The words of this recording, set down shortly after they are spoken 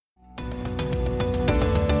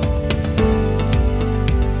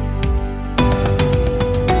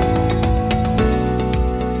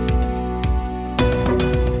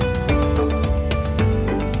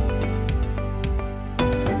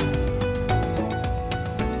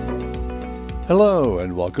Hello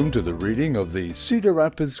and welcome to the reading of the Cedar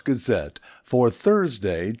Rapids Gazette for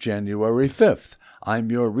Thursday, January 5th. I'm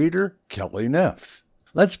your reader, Kelly Neff.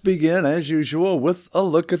 Let's begin, as usual, with a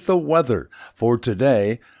look at the weather. For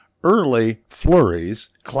today, early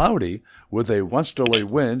flurries, cloudy, with a westerly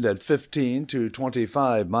wind at 15 to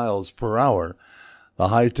 25 miles per hour. The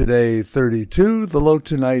high today, 32, the low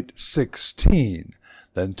tonight, 16.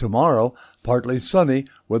 Then tomorrow, partly sunny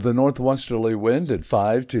with a northwesterly wind at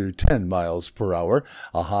 5 to 10 miles per hour,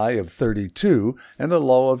 a high of 32 and a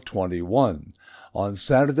low of 21. On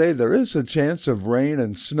Saturday, there is a chance of rain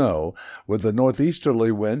and snow with a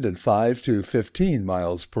northeasterly wind at 5 to 15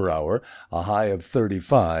 miles per hour, a high of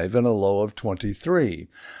 35 and a low of 23.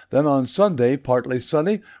 Then on Sunday, partly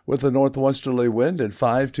sunny with a northwesterly wind at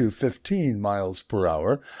 5 to 15 miles per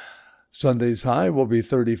hour. Sunday's high will be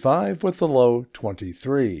 35 with the low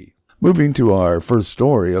 23. Moving to our first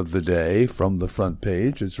story of the day from the front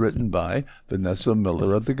page, it's written by Vanessa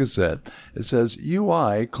Miller of the Gazette. It says,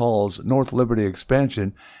 UI calls North Liberty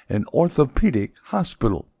expansion an orthopedic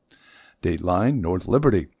hospital. Dateline, North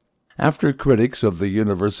Liberty. After critics of the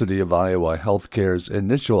University of Iowa Healthcare's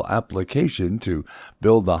initial application to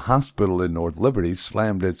build the hospital in North Liberty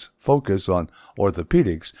slammed its focus on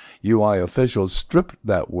orthopedics, UI officials stripped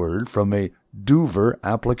that word from a do-over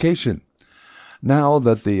application. Now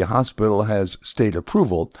that the hospital has state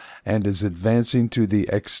approval and is advancing to the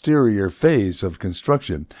exterior phase of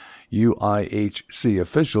construction, UIHC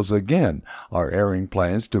officials again are airing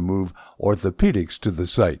plans to move orthopedics to the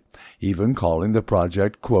site, even calling the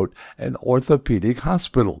project, quote, an orthopedic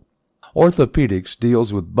hospital. Orthopedics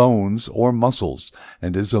deals with bones or muscles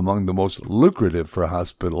and is among the most lucrative for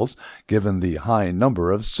hospitals given the high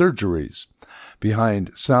number of surgeries.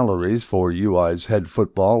 Behind salaries for UI's head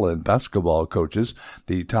football and basketball coaches,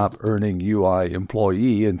 the top-earning UI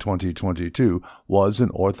employee in 2022 was an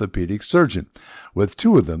orthopedic surgeon, with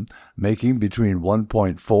two of them making between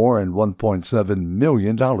 $1.4 and $1.7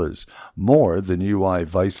 million, more than UI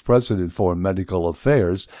Vice President for Medical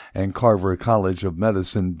Affairs and Carver College of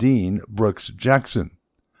Medicine Dean Brooks Jackson.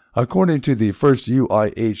 According to the first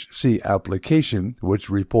UIHC application, which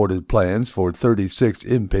reported plans for 36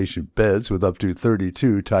 inpatient beds with up to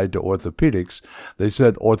 32 tied to orthopedics, they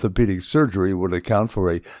said orthopedic surgery would account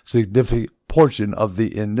for a significant portion of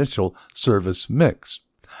the initial service mix.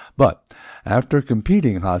 But after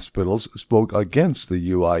competing hospitals spoke against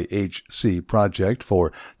the UIHC project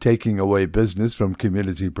for taking away business from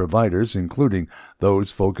community providers, including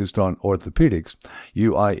those focused on orthopedics,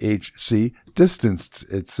 UIHC distanced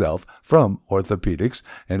itself from orthopedics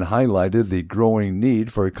and highlighted the growing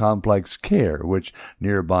need for complex care, which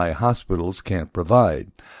nearby hospitals can't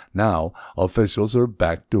provide. Now, officials are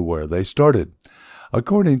back to where they started.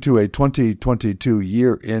 According to a 2022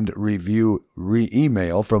 year-end review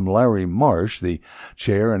email from Larry Marsh, the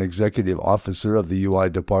chair and executive officer of the UI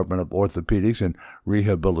Department of Orthopedics and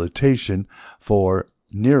Rehabilitation for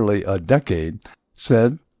nearly a decade,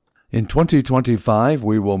 said, in 2025,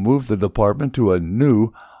 we will move the department to a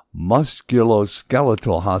new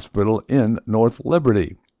musculoskeletal hospital in North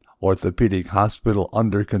Liberty. Orthopedic hospital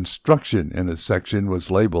under construction in a section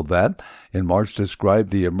was labeled that. In March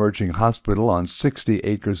described the emerging hospital on 60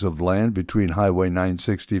 acres of land between Highway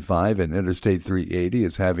 965 and Interstate 380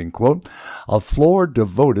 as having, quote, a floor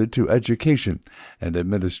devoted to education, an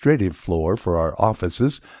administrative floor for our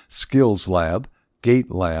offices, skills lab,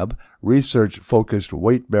 gait lab, research-focused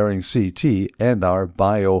weight-bearing CT, and our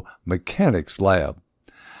biomechanics lab.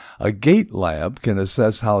 A gait lab can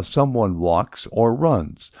assess how someone walks or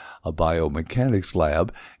runs. A biomechanics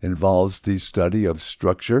lab involves the study of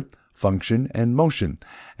structure, function, and motion,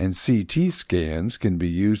 and CT scans can be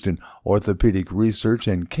used in orthopedic research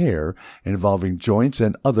and care involving joints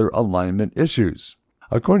and other alignment issues.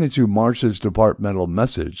 According to Marsh's departmental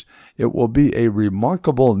message, it will be a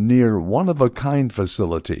remarkable near one-of-a-kind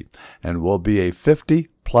facility and will be a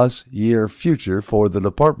 50-plus year future for the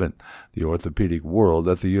department. The orthopedic world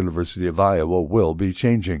at the University of Iowa will be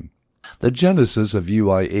changing. The genesis of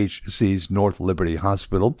UIHC's North Liberty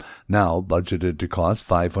Hospital, now budgeted to cost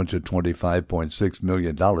 $525.6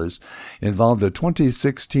 million, involved a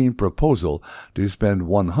 2016 proposal to spend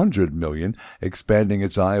 $100 million expanding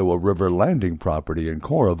its Iowa River Landing property in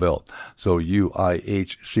Coralville, so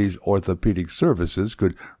UIHC's orthopedic services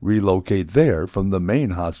could relocate there from the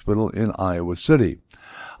main hospital in Iowa City.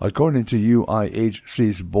 According to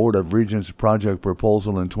UIHC's Board of Regents project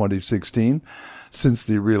proposal in 2016, Since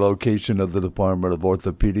the relocation of the Department of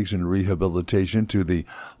Orthopedics and Rehabilitation to the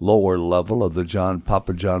lower level of the John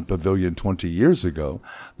Papajohn Pavilion 20 years ago,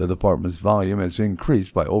 the department's volume has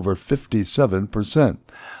increased by over 57%.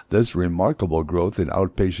 This remarkable growth in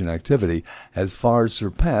outpatient activity has far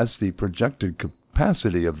surpassed the projected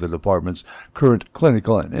capacity of the department's current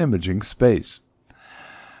clinical and imaging space.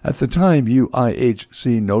 At the time,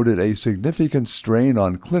 UIHC noted a significant strain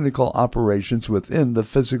on clinical operations within the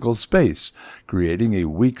physical space, creating a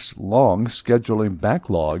weeks-long scheduling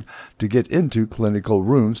backlog to get into clinical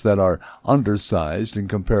rooms that are undersized in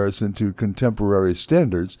comparison to contemporary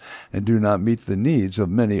standards and do not meet the needs of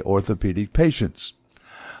many orthopedic patients.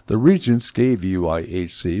 The Regents gave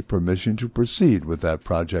UIHC permission to proceed with that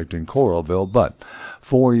project in Coralville, but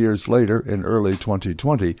 4 years later, in early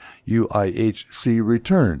 2020, UIHC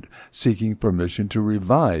returned, seeking permission to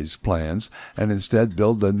revise plans and instead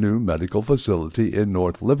build a new medical facility in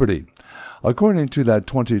North Liberty. According to that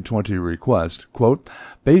 2020 request, quote,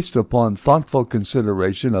 based upon thoughtful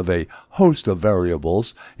consideration of a host of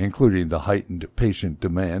variables, including the heightened patient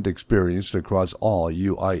demand experienced across all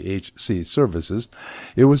UIHC services,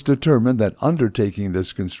 it was determined that undertaking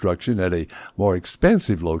this construction at a more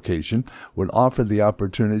expansive location would offer the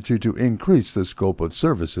opportunity to increase the scope of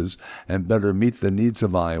services and better meet the needs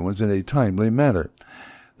of Iowans in a timely manner.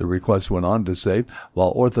 The request went on to say,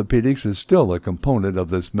 while orthopedics is still a component of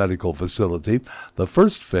this medical facility, the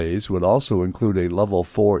first phase would also include a Level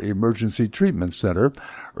 4 emergency treatment center,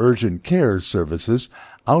 urgent care services,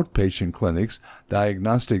 outpatient clinics,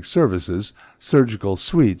 diagnostic services, surgical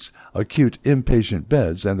suites, acute inpatient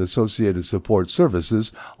beds, and associated support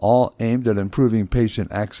services, all aimed at improving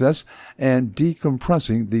patient access and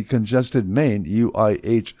decompressing the congested main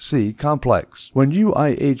UIHC complex. When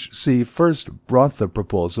UIHC first brought the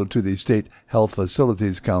proposal to the State Health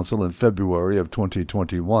Facilities Council in February of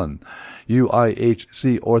 2021,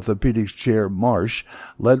 UIHC Orthopedics Chair Marsh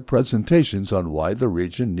led presentations on why the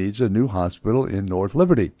region needs a new hospital in North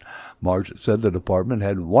Liberty. Marsh said the department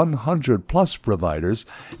had 100-plus providers,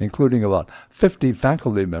 including about 50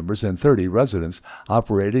 faculty members and 30 residents,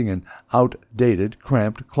 operating in outdated,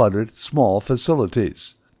 cramped, cluttered, small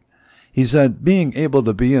facilities. He said, being able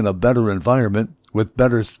to be in a better environment, with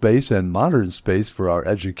better space and modern space for our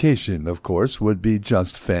education, of course, would be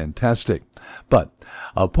just fantastic. But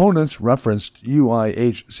opponents referenced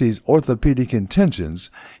UIHC's orthopedic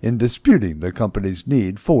intentions in disputing the company's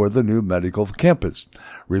need for the new medical campus,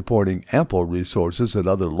 reporting ample resources at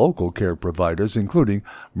other local care providers, including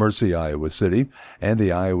Mercy Iowa City and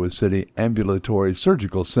the Iowa City Ambulatory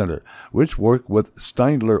Surgical Center, which work with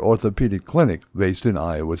Steindler Orthopedic Clinic based in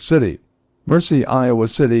Iowa City. Mercy Iowa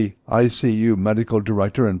City ICU Medical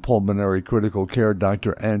Director and Pulmonary Critical Care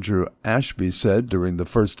Dr. Andrew Ashby said during the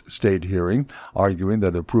first state hearing, arguing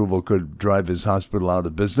that approval could drive his hospital out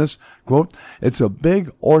of business, quote, it's a big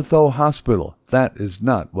ortho hospital. That is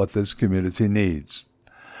not what this community needs.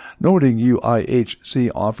 Noting UIHC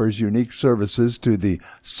offers unique services to the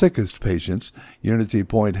sickest patients, Unity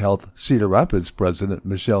Point Health Cedar Rapids President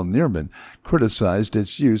Michelle Neerman criticized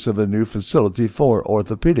its use of a new facility for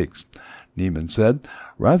orthopedics. Neiman said,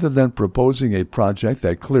 rather than proposing a project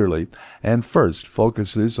that clearly and first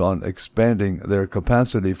focuses on expanding their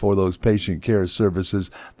capacity for those patient care services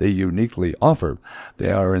they uniquely offer,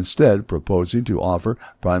 they are instead proposing to offer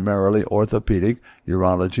primarily orthopedic,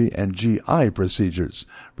 urology, and GI procedures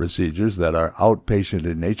that are outpatient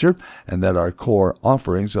in nature and that are core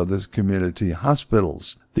offerings of the community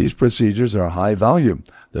hospitals. These procedures are high volume,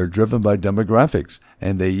 they're driven by demographics,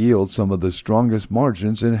 and they yield some of the strongest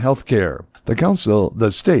margins in healthcare.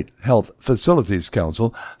 The State Health Facilities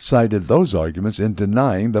Council cited those arguments in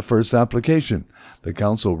denying the first application. The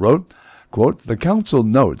council wrote, quote, the council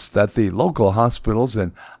notes that the local hospitals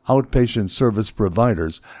and outpatient service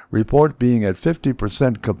providers report being at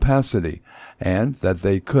 50% capacity and that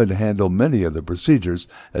they could handle many of the procedures,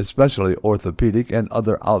 especially orthopedic and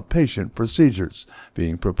other outpatient procedures,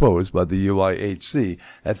 being proposed by the UIHC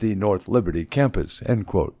at the North Liberty campus, end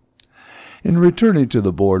quote. In returning to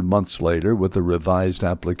the board months later with a revised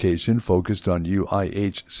application focused on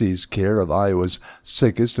UIHC's care of Iowa's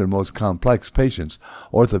sickest and most complex patients,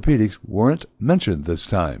 orthopedics weren't mentioned this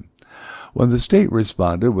time. When the state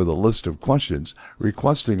responded with a list of questions,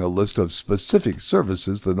 requesting a list of specific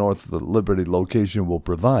services the North Liberty location will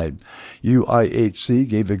provide, UIHC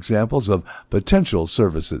gave examples of potential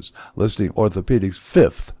services, listing orthopedics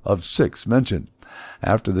fifth of 6 mentioned.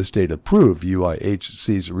 After the state approved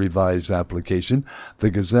UIHC's revised application, the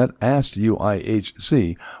Gazette asked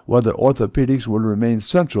UIHC whether orthopedics would remain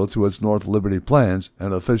central to its North Liberty plans,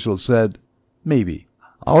 and officials said, maybe.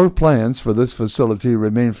 Our plans for this facility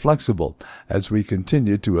remain flexible as we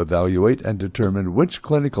continue to evaluate and determine which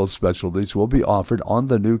clinical specialties will be offered on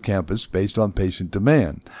the new campus based on patient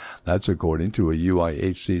demand. That's according to a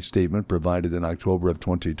UIHC statement provided in October of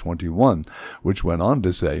 2021, which went on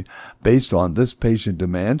to say, based on this patient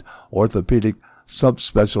demand, orthopedic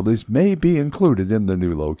subspecialties may be included in the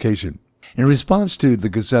new location. In response to the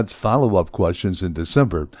Gazette's follow-up questions in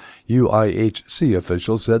December, UIHC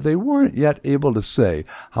officials said they weren't yet able to say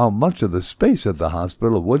how much of the space at the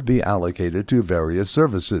hospital would be allocated to various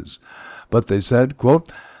services. But they said, quote,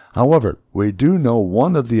 however, we do know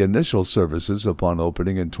one of the initial services upon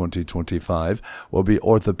opening in 2025 will be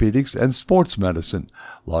orthopedics and sports medicine,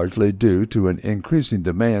 largely due to an increasing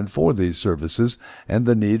demand for these services and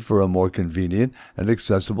the need for a more convenient and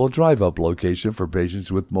accessible drive-up location for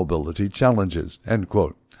patients with mobility challenges, end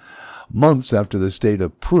quote. Months after the state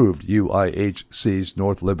approved UIHC's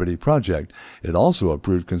North Liberty project, it also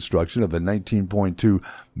approved construction of a $19.2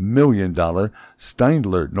 million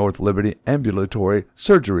Steindler North Liberty Ambulatory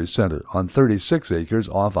Surgery Center on 36 acres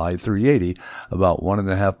off I-380, about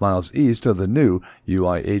 1.5 miles east of the new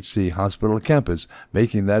UIHC hospital campus,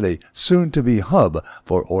 making that a soon-to-be hub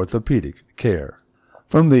for orthopedic care.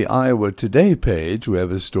 From the Iowa Today page, we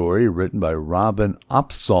have a story written by Robin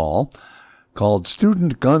Opsahl, called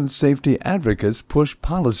Student Gun Safety Advocates Push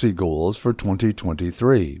Policy Goals for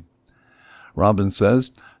 2023. Robin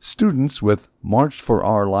says, students with March for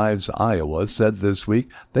Our Lives Iowa said this week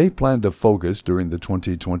they plan to focus during the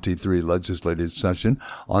 2023 legislative session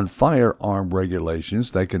on firearm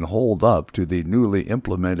regulations that can hold up to the newly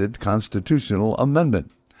implemented constitutional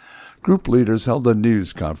amendment. Group leaders held a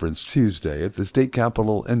news conference Tuesday at the state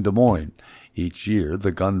capitol in Des Moines. Each year,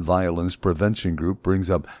 the Gun Violence Prevention Group brings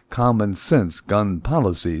up common-sense gun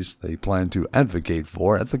policies they plan to advocate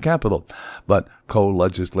for at the Capitol. But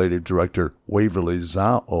co-legislative director Waverly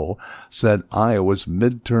Zhao said Iowa's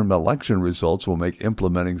midterm election results will make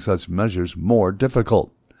implementing such measures more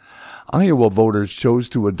difficult. Iowa voters chose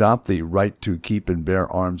to adopt the Right to Keep and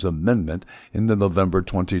Bear Arms Amendment in the November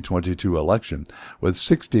 2022 election, with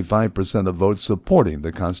 65% of votes supporting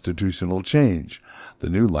the constitutional change. The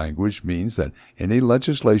new language means that any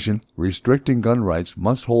legislation restricting gun rights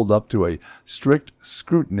must hold up to a strict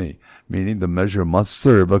scrutiny, meaning the measure must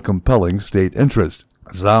serve a compelling state interest.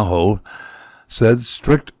 Zhao said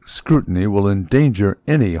strict scrutiny will endanger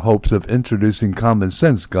any hopes of introducing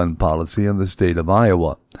common-sense gun policy in the state of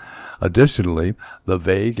Iowa. Additionally, the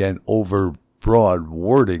vague and overbroad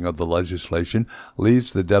wording of the legislation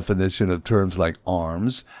leaves the definition of terms like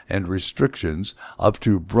arms and restrictions up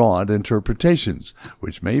to broad interpretations,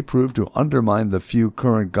 which may prove to undermine the few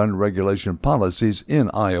current gun regulation policies in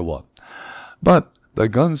Iowa. But the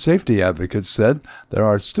gun safety advocates said there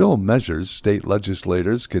are still measures state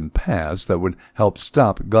legislators can pass that would help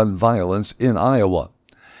stop gun violence in Iowa.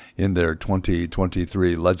 In their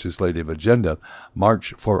 2023 legislative agenda,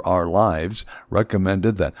 March for Our Lives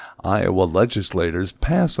recommended that Iowa legislators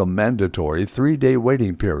pass a mandatory 3-day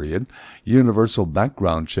waiting period, universal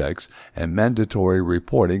background checks, and mandatory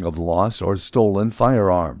reporting of lost or stolen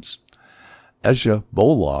firearms. Esha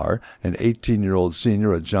Bolar, an 18-year-old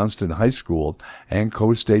senior at Johnston High School and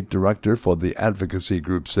co-state director for the advocacy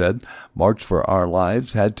group, said March for Our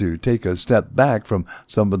Lives had to take a step back from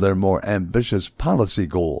some of their more ambitious policy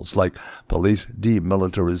goals, like police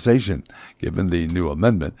demilitarization, given the new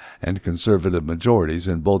amendment and conservative majorities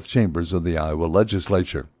in both chambers of the Iowa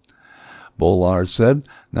legislature. Bolar said,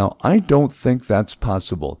 "Now, I don't think that's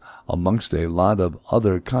possible amongst a lot of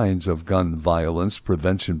other kinds of gun violence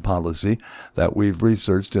prevention policy that we've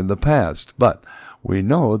researched in the past, but we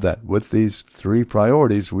know that with these 3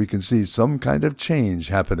 priorities we can see some kind of change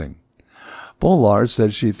happening." Bolar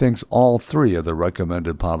said she thinks all 3 of the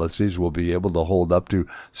recommended policies will be able to hold up to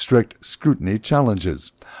strict scrutiny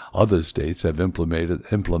challenges. Other states have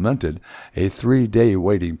implemented a 3-day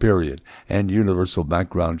waiting period and universal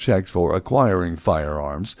background checks for acquiring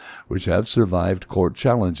firearms, which have survived court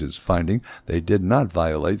challenges, finding they did not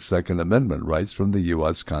violate Second Amendment rights from the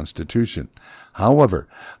U.S. Constitution. However,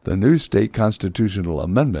 the new state constitutional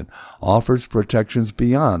amendment offers protections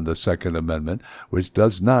beyond the Second Amendment, which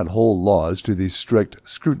does not hold laws to the strict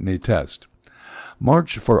scrutiny test.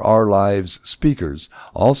 March for Our Lives speakers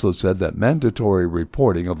also said that mandatory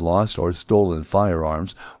reporting of lost or stolen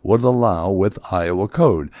firearms would allow with Iowa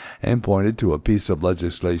code, and pointed to a piece of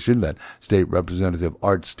legislation that State Representative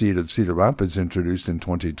Art Steed of Cedar Rapids introduced in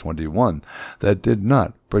 2021 that did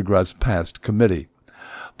not progress past committee.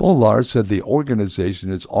 Bolar said the organization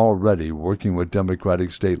is already working with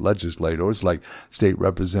Democratic state legislators like State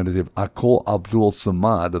Representative Akol Abdul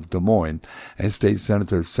Samad of Des Moines and State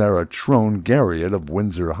Senator Sarah Trone Garriott of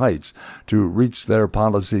Windsor Heights to reach their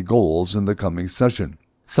policy goals in the coming session.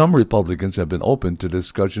 Some Republicans have been open to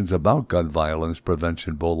discussions about gun violence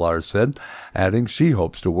prevention, Bolar said, adding she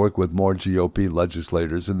hopes to work with more GOP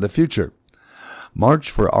legislators in the future.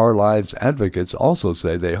 March for Our Lives advocates also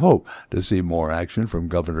say they hope to see more action from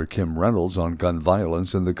Governor Kim Reynolds on gun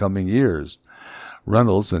violence in the coming years.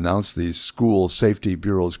 Reynolds announced the School Safety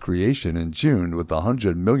Bureau's creation in June with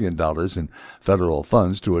 $100 million in federal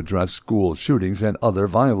funds to address school shootings and other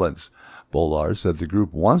violence. Bolar said the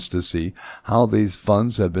group wants to see how these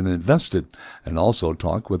funds have been invested and also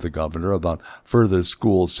talk with the governor about further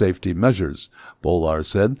school safety measures. Bolar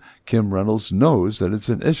said Kim Reynolds knows that it's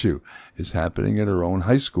an issue. It's happening at her own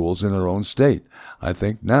high schools in her own state. I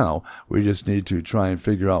think now we just need to try and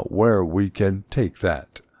figure out where we can take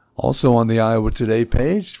that. Also on the Iowa Today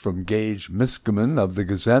page, from Gage Miskman of the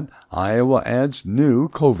Gazette, Iowa adds new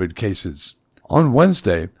COVID cases. On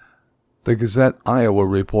Wednesday, the Gazette Iowa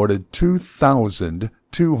reported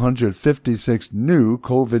 2,256 new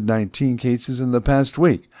COVID-19 cases in the past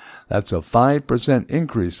week. That's a 5%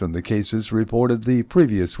 increase from the cases reported the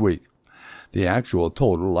previous week. The actual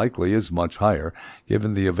total likely is much higher,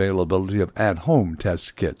 given the availability of at-home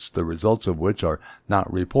test kits, the results of which are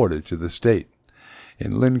not reported to the state.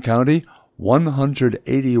 In Linn County,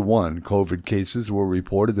 181 COVID cases were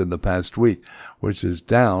reported in the past week, which is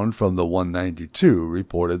down from the 192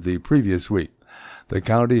 reported the previous week. The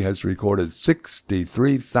county has recorded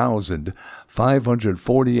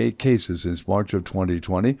 63,548 cases since March of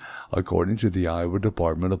 2020, according to the Iowa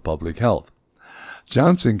Department of Public Health.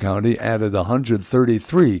 Johnson County added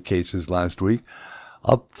 133 cases last week,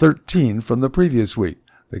 up 13 from the previous week.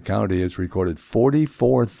 The county has recorded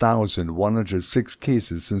 44,106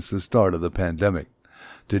 cases since the start of the pandemic.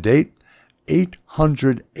 To date,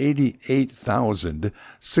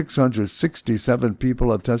 888,667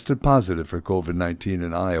 people have tested positive for COVID-19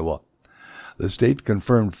 in Iowa. The state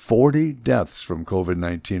confirmed 40 deaths from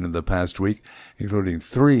COVID-19 in the past week, including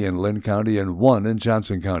 3 in Linn County and 1 in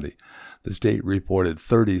Johnson County. The state reported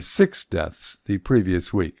 36 deaths the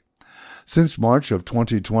previous week. Since March of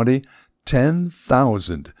 2020,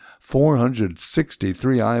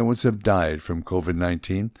 10,463 Iowans have died from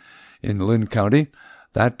COVID-19. In Linn County,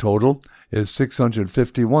 that total is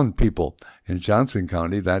 651 people. In Johnson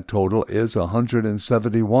County, that total is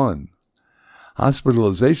 171.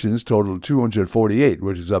 Hospitalizations totaled 248,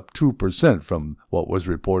 which is up 2% from what was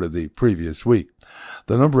reported the previous week.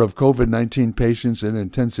 The number of COVID-19 patients in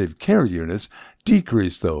intensive care units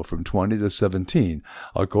decreased, though, from 20 to 17,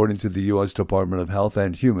 according to the U.S. Department of Health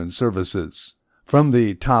and Human Services. From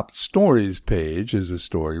the Top Stories page is a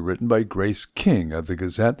story written by Grace King of the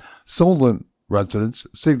Gazette. Solon residents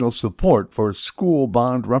signal support for school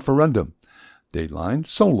bond referendum. Dateline,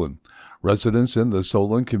 Solon. Residents in the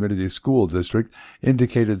Solon Community School District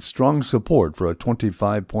indicated strong support for a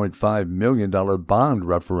 $25.5 million bond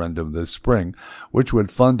referendum this spring, which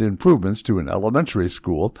would fund improvements to an elementary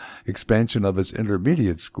school, expansion of its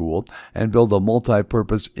intermediate school, and build a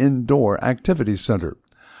multi-purpose indoor activity center.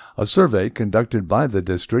 A survey conducted by the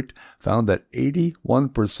district found that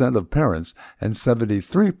 81% of parents and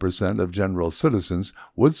 73% of general citizens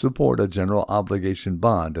would support a general obligation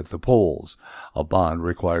bond at the polls. A bond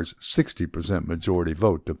requires 60% majority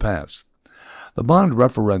vote to pass. The bond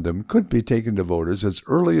referendum could be taken to voters as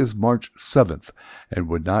early as March 7th and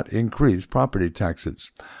would not increase property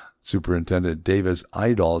taxes. Superintendent Davis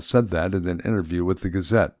Idall said that in an interview with the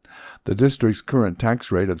Gazette. The district's current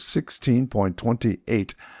tax rate of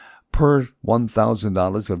 16.28 per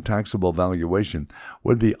 $1,000 of taxable valuation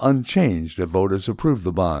would be unchanged if voters approve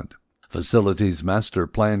the bond. Facilities Master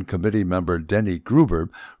Plan Committee member Denny Gruber,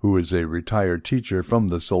 who is a retired teacher from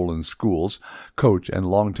the Solon schools, coach and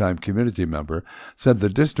longtime community member, said the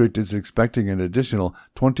district is expecting an additional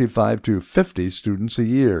 25 to 50 students a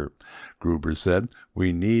year. Gruber said,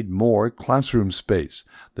 "We need more classroom space.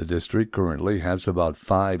 The district currently has about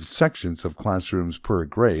 5 sections of classrooms per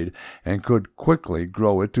grade and could quickly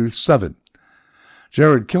grow it to 7.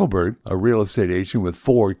 Jared Kilberg, a real estate agent with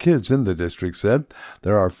 4 kids in the district, said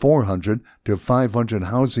there are 400 to 500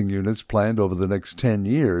 housing units planned over the next 10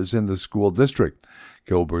 years in the school district.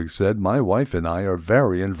 Kilberg said, "My wife and I are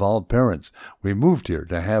very involved parents. We moved here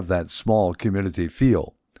to have that small community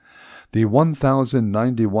feel." The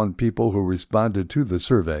 1,091 people who responded to the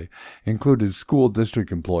survey included school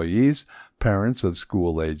district employees, parents of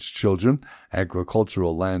school-aged children,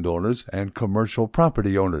 agricultural landowners, and commercial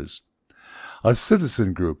property owners. A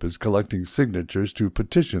citizen group is collecting signatures to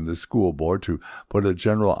petition the school board to put a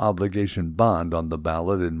general obligation bond on the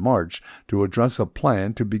ballot in March to address a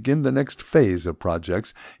plan to begin the next phase of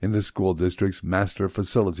projects in the school district's master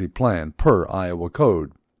facility plan per Iowa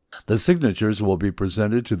code. The signatures will be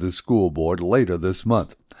presented to the school board later this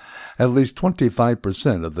month. At least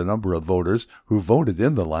 25% of the number of voters who voted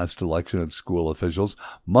in the last election of school officials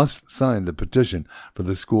must sign the petition for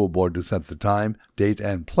the school board to set the time, date,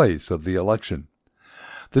 and place of the election.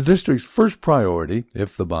 The district's first priority,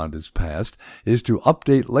 if the bond is passed, is to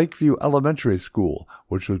update Lakeview Elementary School,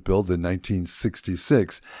 which was built in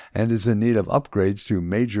 1966 and is in need of upgrades to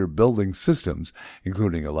major building systems,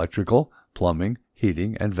 including electrical, plumbing,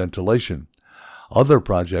 heating, and ventilation. Other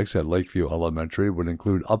projects at Lakeview Elementary would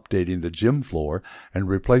include updating the gym floor and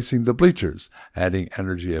replacing the bleachers, adding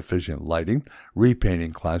energy-efficient lighting,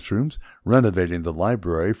 repainting classrooms, renovating the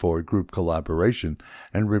library for group collaboration,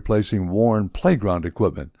 and replacing worn playground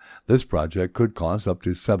equipment. This project could cost up to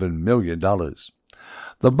 $7 million.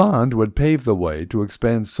 The bond would pave the way to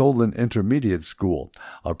expand Solon Intermediate School,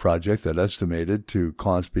 a project that estimated to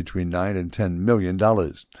cost between $9 and $10 million.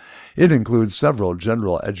 It includes several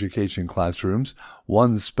general education classrooms,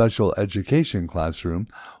 one special education classroom,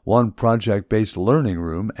 one project-based learning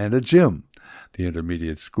room, and a gym. The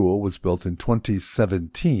intermediate school was built in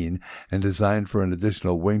 2017 and designed for an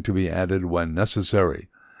additional wing to be added when necessary.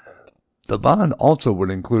 The bond also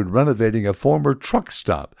would include renovating a former truck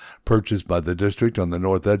stop purchased by the district on the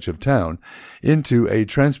north edge of town into a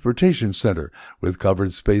transportation center with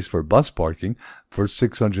covered space for bus parking for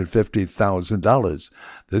 $650,000.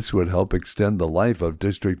 This would help extend the life of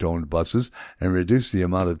district-owned buses and reduce the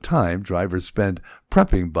amount of time drivers spend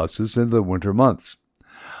prepping buses in the winter months.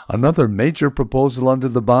 Another major proposal under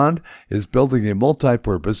the bond is building a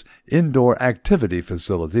multi-purpose indoor activity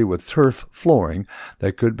facility with turf flooring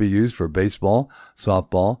that could be used for baseball,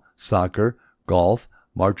 softball, soccer, golf,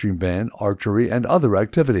 marching band, archery, and other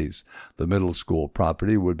activities. The middle school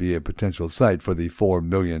property would be a potential site for the $4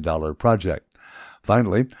 million project.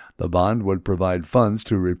 Finally, the bond would provide funds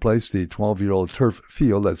to replace the 12-year-old turf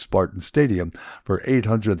field at Spartan Stadium for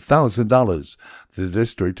 $800,000. The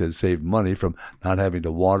district has saved money from not having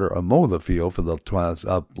to water or mow the field for the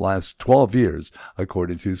last 12 years,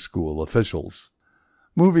 according to school officials.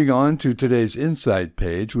 Moving on to today's Insight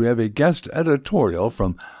page, we have a guest editorial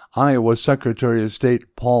from Iowa Secretary of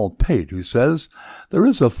State Paul Pate, who says, "There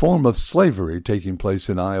is a form of slavery taking place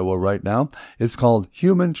in Iowa right now. It's called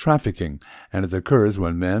human trafficking, and it occurs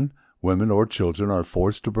when men, women, or children are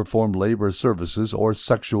forced to perform labor services or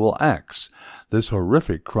sexual acts. This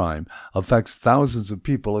horrific crime affects thousands of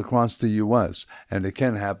people across the U.S., and it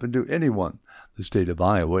can happen to anyone. The state of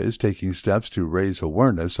Iowa is taking steps to raise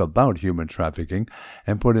awareness about human trafficking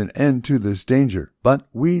and put an end to this danger, but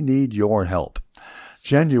we need your help."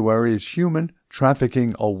 January is Human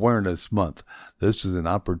Trafficking Awareness Month. This is an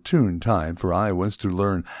opportune time for Iowans to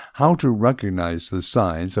learn how to recognize the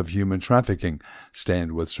signs of human trafficking,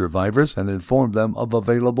 stand with survivors, and inform them of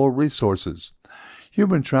available resources.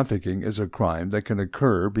 Human trafficking is a crime that can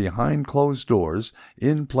occur behind closed doors,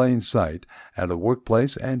 in plain sight, at a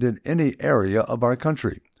workplace, and in any area of our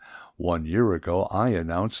country. 1 year ago, I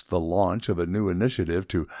announced the launch of a new initiative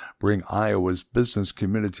to bring Iowa's business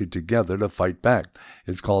community together to fight back.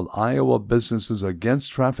 It's called Iowa Businesses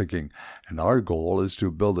Against Trafficking, and our goal is to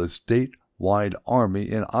build a statewide army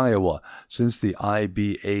in Iowa. Since the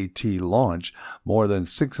IBAT launch, more than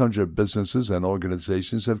 600 businesses and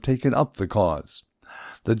organizations have taken up the cause.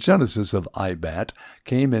 The genesis of IBAT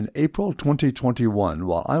came in April 2021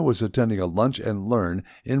 while I was attending a lunch and learn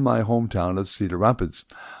in my hometown of Cedar Rapids.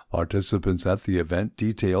 Participants at the event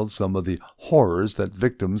detailed some of the horrors that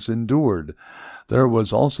victims endured. There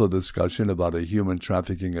was also discussion about a human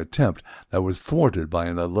trafficking attempt that was thwarted by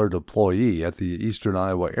an alert employee at the Eastern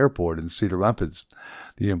Iowa Airport in Cedar Rapids.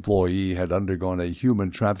 The employee had undergone a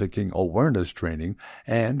human trafficking awareness training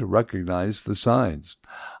and recognized the signs.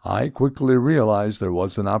 I quickly realized there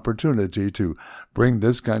was an opportunity to bring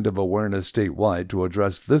this kind of awareness statewide to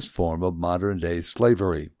address this form of modern-day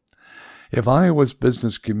slavery. If Iowa's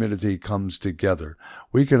business community comes together,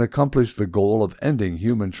 we can accomplish the goal of ending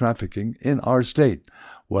human trafficking in our state,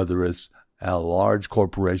 whether it's a large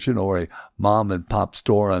corporation or a mom-and-pop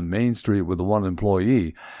store on Main Street with one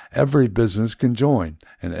employee. Every business can join,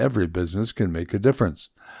 and every business can make a difference.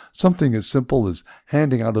 Something as simple as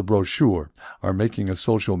handing out a brochure or making a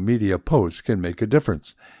social media post can make a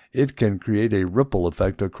difference. It can create a ripple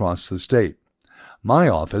effect across the state. My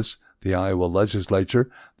office, the Iowa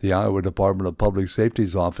Legislature, the Iowa Department of Public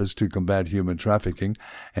Safety's Office to Combat Human Trafficking,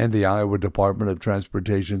 and the Iowa Department of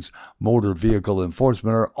Transportation's Motor Vehicle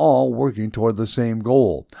Enforcement are all working toward the same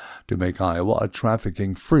goal, to make Iowa a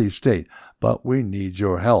trafficking-free state. But we need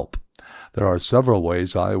your help. There are several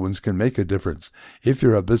ways Iowans can make a difference. If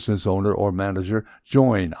you're a business owner or manager,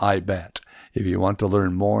 join IBAT. If you want to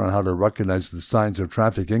learn more on how to recognize the signs of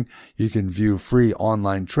trafficking, you can view free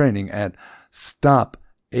online training at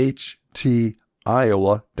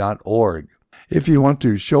stophtiowa.org. If you want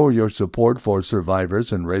to show your support for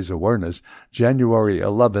survivors and raise awareness, January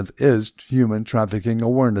 11th is Human Trafficking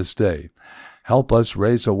Awareness Day. Help us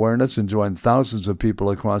raise awareness and join thousands of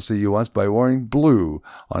people across the U.S. by wearing blue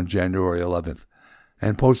on January 11th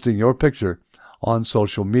and posting your picture on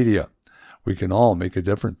social media. We can all make a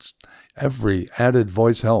difference. Every added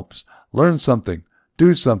voice helps. Learn something.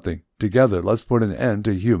 Do something. Together, let's put an end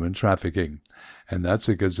to human trafficking. And that's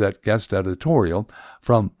a Gazette guest editorial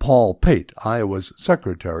from Paul Pate, Iowa's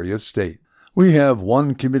Secretary of State. We have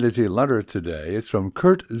one community letter today. It's from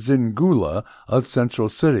Kurt Zingula of Central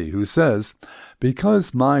City, who says,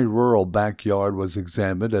 because my rural backyard was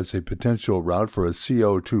examined as a potential route for a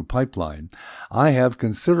CO2 pipeline, I have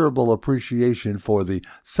considerable appreciation for the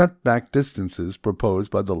setback distances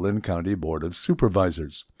proposed by the Lynn County Board of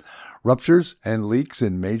Supervisors. Ruptures and leaks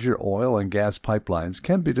in major oil and gas pipelines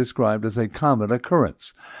can be described as a common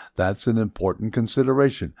occurrence. That's an important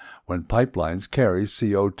consideration when pipelines carry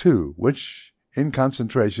CO2, which, in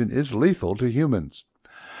concentration, is lethal to humans.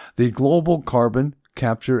 The Global Carbon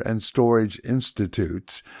Capture and Storage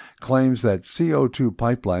Institute claims that CO2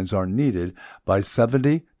 pipelines are needed by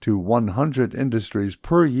 70 to 100 industries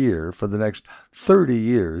per year for the next 30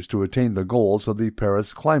 years to attain the goals of the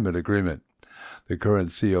Paris Climate Agreement. The current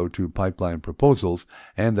CO2 pipeline proposals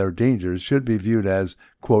and their dangers should be viewed as,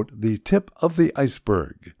 quote, the tip of the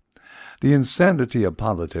iceberg. The insanity of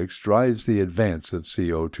politics drives the advance of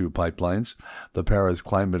CO2 pipelines. The Paris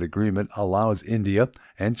Climate Agreement allows India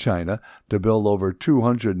and China to build over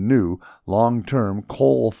 200 new long-term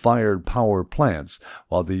coal-fired power plants,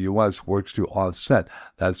 while the U.S. works to offset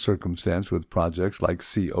that circumstance with projects like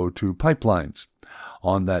CO2 pipelines.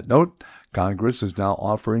 On that note, Congress is now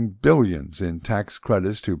offering billions in tax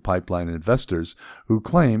credits to pipeline investors who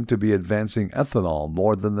claim to be advancing ethanol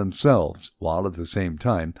more than themselves, while at the same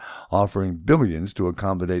time offering billions to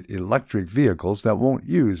accommodate electric vehicles that won't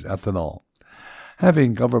use ethanol.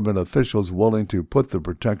 Having government officials willing to put the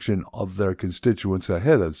protection of their constituents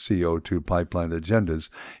ahead of CO2 pipeline agendas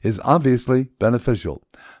is obviously beneficial.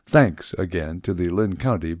 Thanks again to the Lynn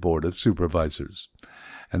County Board of Supervisors.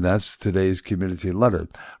 And that's today's community letter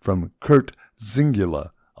from Kurt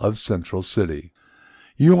Zingula of Central City.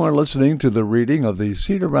 You are listening to the reading of the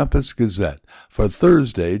Cedar Rapids Gazette for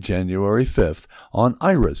Thursday, January 5th on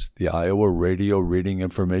IRIS, the Iowa Radio Reading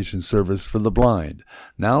Information Service for the Blind.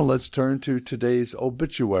 Now let's turn to today's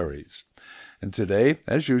obituaries. And today,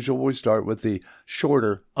 as usual, we start with the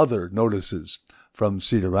shorter other notices. From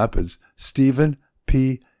Cedar Rapids, Stephen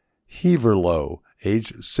P. Heaverlow,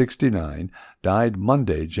 age 69, died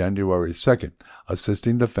Monday, January 2nd.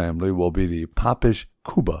 Assisting the family will be the Popish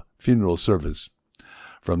Kuba funeral service.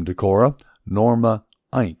 From Decorah, Norma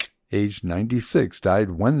Eink, age 96,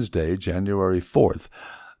 died Wednesday, January 4th.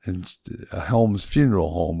 And Helms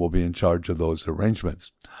Funeral Home will be in charge of those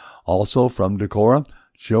arrangements. Also from Decorah,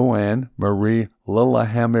 Joanne Marie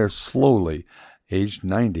Lillehammer Slowly, age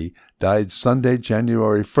 90, died Sunday,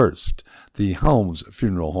 January 1st. The Helms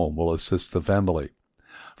Funeral Home will assist the family.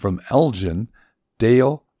 From Elgin,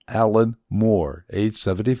 Dale Allen Moore, age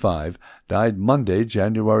 75, died Monday,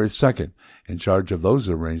 January 2nd. In charge of those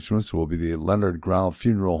arrangements will be the Leonard Grau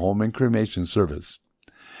Funeral Home and Cremation Service.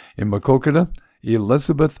 In Maquoketa,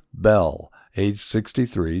 Elizabeth Bell, age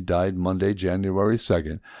 63, died Monday, January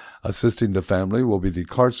 2nd. Assisting the family will be the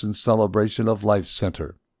Carson Celebration of Life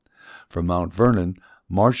Center. From Mount Vernon,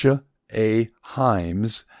 Marcia A.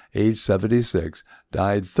 Himes, age 76,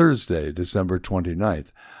 died Thursday, December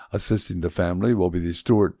 29th. Assisting the family will be the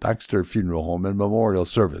Stuart Baxter Funeral Home and Memorial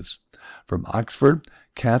Service. From Oxford,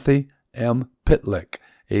 Kathy M. Pitlick,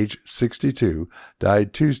 age 62,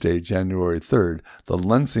 died Tuesday, January 3rd. The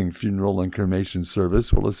Lensing Funeral and Cremation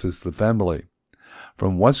Service will assist the family.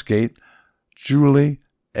 From Westgate, Julie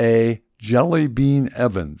A. Jellybean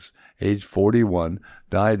Evans, age 41,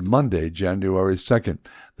 died Monday, January 2nd.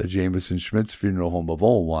 The Jameson Schmitz Funeral Home of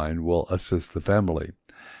Olwine will assist the family.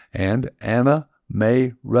 And Anna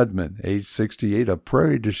May Redmond, age 68, of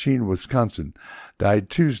Prairie du Chien, Wisconsin, died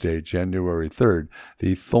Tuesday, January 3rd.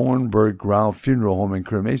 The Thornburg Grau Funeral Home and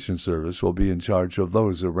Cremation Service will be in charge of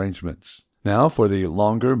those arrangements. Now for the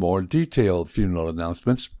longer, more detailed funeral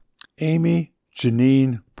announcements. Amy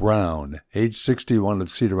Janine Brown, age 61 of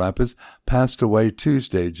Cedar Rapids, passed away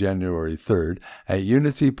Tuesday, January 3rd, at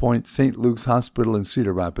Unity Point St. Luke's Hospital in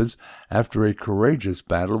Cedar Rapids after a courageous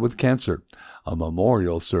battle with cancer. A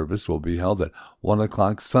memorial service will be held at 1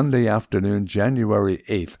 o'clock Sunday afternoon, January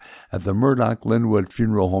 8th, at the Murdoch Linwood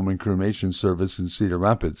Funeral Home and Cremation Service in Cedar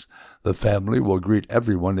Rapids. The family will greet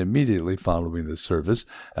everyone immediately following the service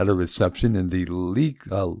at a reception in the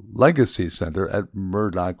Legacy Center at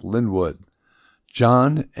Murdoch Linwood.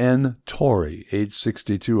 John N. Torrey, age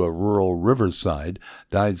 62 of rural Riverside,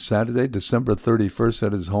 died Saturday, December 31st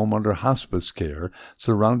at his home under hospice care,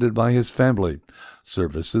 surrounded by his family.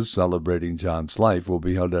 Services celebrating John's life will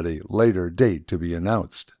be held at a later date to be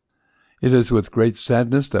announced. It is with great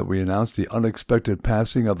sadness that we announce the unexpected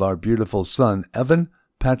passing of our beautiful son, Evan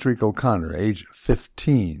Patrick O'Connor, age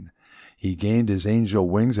 15. He gained his angel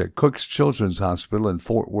wings at Cook's Children's Hospital in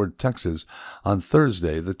Fort Worth, Texas, on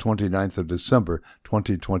Thursday, the 29th of December,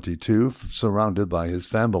 2022, surrounded by his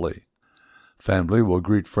family. Family will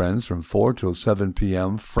greet friends from 4 till 7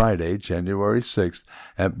 p.m. Friday, January 6th,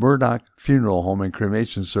 at Murdoch Funeral Home and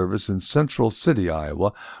Cremation Service in Central City,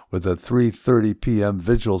 Iowa, with a 3:30 p.m.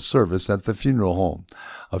 vigil service at the funeral home.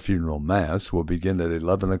 A funeral mass will begin at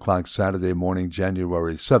 11 o'clock Saturday morning,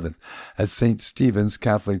 January 7th, at St. Stephen's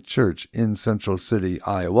Catholic Church in Central City,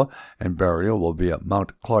 Iowa, and burial will be at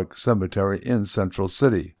Mount Clark Cemetery in Central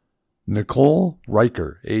City. Nicole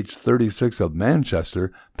Riker, age 36 of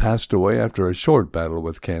Manchester, passed away after a short battle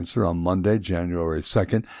with cancer on Monday, January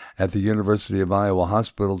 2nd, at the University of Iowa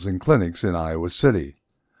Hospitals and Clinics in Iowa City.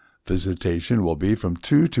 Visitation will be from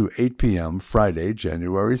 2 to 8 p.m. Friday,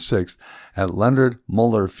 January 6th, at Leonard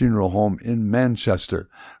Muller Funeral Home in Manchester.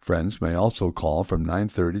 Friends may also call from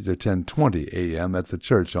 9:30 to 10:20 a.m. at the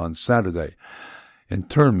church on Saturday.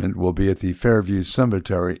 Interment will be at the Fairview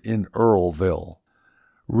Cemetery in Earlville.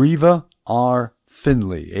 Reva R.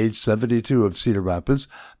 Finley, age 72 of Cedar Rapids,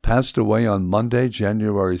 passed away on Monday,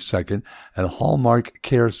 January 2nd, at Hallmark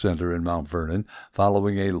Care Center in Mount Vernon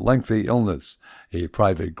following a lengthy illness. A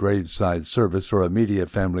private graveside service for immediate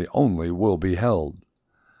family only will be held.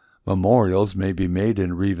 Memorials may be made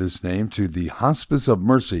in Reva's name to the Hospice of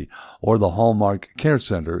Mercy or the Hallmark Care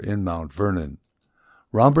Center in Mount Vernon.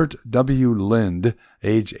 Robert W. Lind,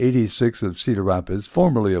 age 86 of Cedar Rapids,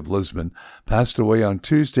 formerly of Lisbon, passed away on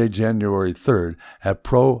Tuesday, January 3rd at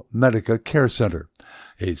Pro Medica Care Center.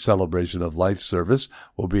 A celebration of life service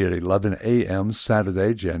will be at 11 a.m.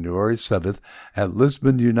 Saturday, January 7th at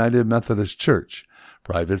Lisbon United Methodist Church.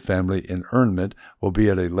 Private family interment will be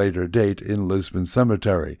at a later date in Lisbon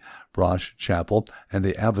Cemetery. Brosh Chapel and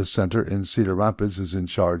the Ava Center in Cedar Rapids is in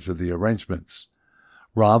charge of the arrangements.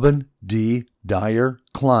 Robin D. Dyer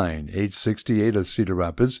Klein, age 68 of Cedar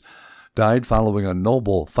Rapids, died following a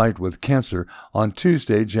noble fight with cancer on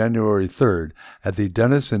Tuesday, January 3rd, at the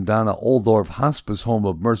Dennis and Donna Oldorf Hospice Home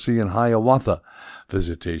of Mercy in Hiawatha.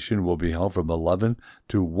 Visitation will be held from 11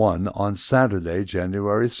 to 1 on Saturday,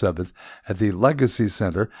 January 7th, at the Legacy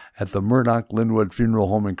Center at the Murdoch Linwood Funeral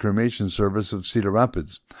Home and Cremation Service of Cedar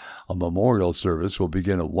Rapids. A memorial service will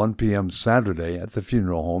begin at 1 p.m. Saturday at the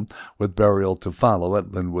funeral home, with burial to follow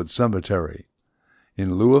at Linwood Cemetery.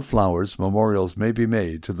 In lieu of flowers, memorials may be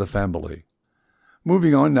made to the family.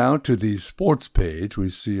 Moving on now to the sports page, we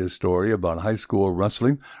see a story about high school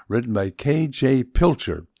wrestling written by K.J.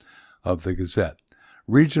 Pilcher of the Gazette.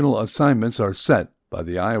 Regional assignments are set by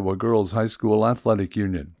the Iowa Girls High School Athletic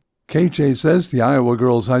Union. KJ says the Iowa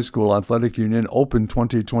Girls High School Athletic Union opened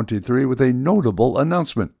 2023 with a notable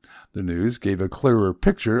announcement. The news gave a clearer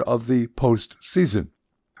picture of the postseason.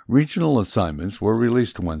 Regional assignments were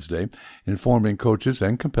released Wednesday, informing coaches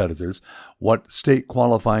and competitors what state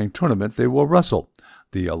qualifying tournament they will wrestle.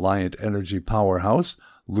 The Alliant Energy Powerhouse,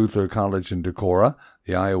 Luther College in Decorah,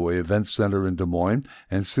 the Iowa Event Center in Des Moines,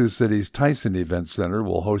 and Sioux City's Tyson Event Center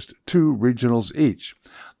will host 2 regionals each.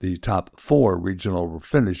 The top 4 regional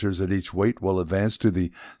finishers at each weight will advance to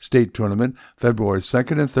the state tournament February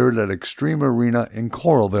 2nd and 3rd at Extreme Arena in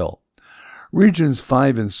Coralville. Regions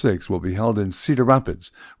 5 and 6 will be held in Cedar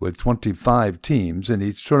Rapids, with 25 teams in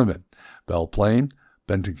each tournament. Belle Plaine,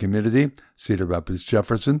 Benton Community, Cedar Rapids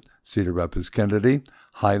Jefferson, Cedar Rapids Kennedy,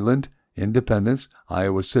 Highland, Independence,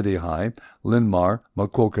 Iowa City High, Linn-Mar,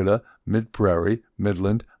 Maquoketa, Mid-Prairie,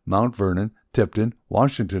 Midland, Mount Vernon, Tipton,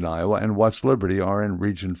 Washington, Iowa, and West Liberty are in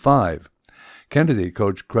Region 5. Kennedy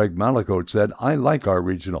coach Craig Malakote said, "I like our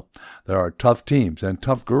regional. There are tough teams and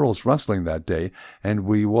tough girls wrestling that day, and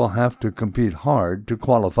we will have to compete hard to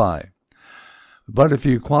qualify. But if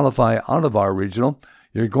you qualify out of our regional,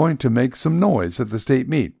 you're going to make some noise at the state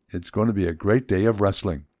meet. It's going to be a great day of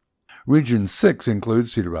wrestling." Region 6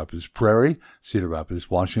 includes Cedar Rapids Prairie, Cedar Rapids,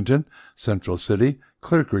 Washington, Central City,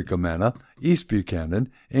 Clear Creek, Amana, East Buchanan,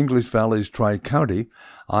 English Valley's Tri-County,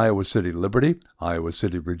 Iowa City Liberty, Iowa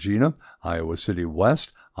City Regina, Iowa City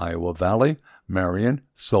West, Iowa Valley, Marion,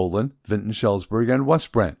 Solon, Vinton-Shellsburg, and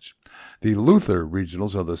West Branch. The Luther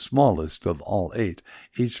regionals are the smallest of all 8.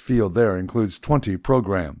 Each field there includes 20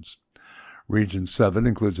 programs. Region 7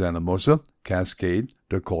 includes Anamosa, Cascade,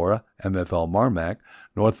 Decorah, MFL Marmac,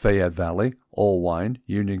 North Fayette Valley, Oldwine,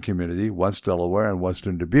 Union Community, West Delaware, and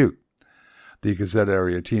Western Dubuque. The Gazette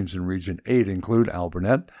area teams in Region 8 include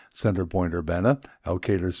Alburnett, Center Point Urbana,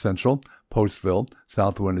 Elkader Central, Postville,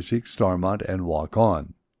 South Winneshiek, Starmont, and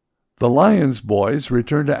Waukon. The Lions boys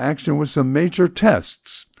return to action with some major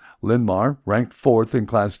tests. Linn-Mar, ranked 4th in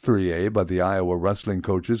Class 3A by the Iowa Wrestling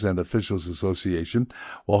Coaches and Officials Association,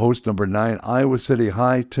 will host number 9 Iowa City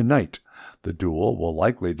High tonight. The duel will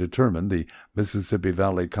likely determine the Mississippi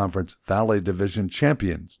Valley Conference Valley Division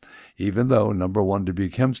champions, even though number 1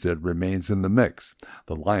 Dubuque Hempstead remains in the mix.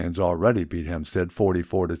 The Lions already beat Hempstead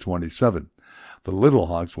 44-27. The Little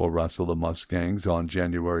Hawks will wrestle the Mustangs on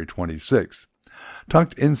January 26th.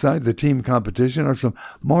 Tucked inside the team competition are some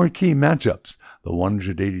marquee matchups. The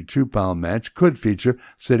 182-pound match could feature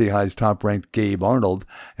City High's top-ranked Gabe Arnold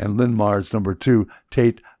and Linn-Mar's number 2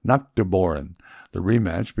 Tate Nocteboren. The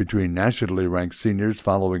rematch between nationally ranked seniors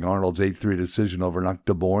following Arnold's 8-3 decision over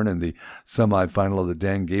Nocteboren in the semifinal of the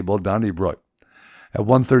Dan Gable Donnybrook. At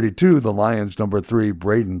 132, the Lions' number 3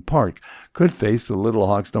 Braden Park could face the Little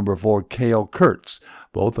Hawks' number 4 Cale Kurtz.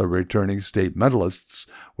 Both are returning state medalists,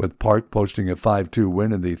 with Park posting a 5-2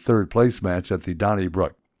 win in the third-place match at the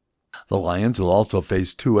Donnybrook. The Lions will also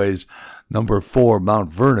face 2A's number 4 Mount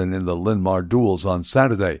Vernon in the Linn-Mar duels on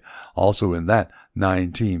Saturday. Also in that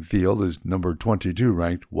 9-team field is number 22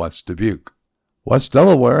 ranked West Dubuque. West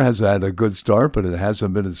Delaware has had a good start, but it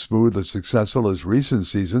hasn't been as smooth or successful as recent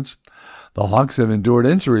seasons. The Hawks have endured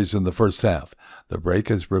injuries in the first half. The break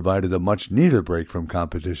has provided a much-needed break from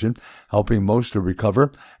competition, helping most to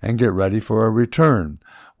recover and get ready for a return.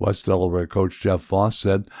 West Delaware coach Jeff Voss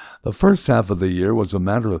said, "The first half of the year was a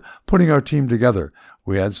matter of putting our team together.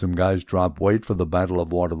 We had some guys drop weight for the Battle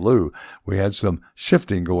of Waterloo. We had some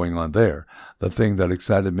shifting going on there. The thing that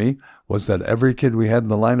excited me was that every kid we had in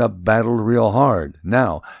the lineup battled real hard.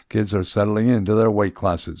 Now, kids are settling into their weight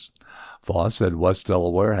classes." Voss said West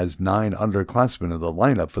Delaware has 9 underclassmen in the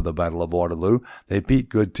lineup for the Battle of Waterloo. They beat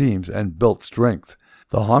good teams and built strength.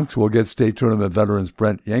 The Hawks will get state tournament veterans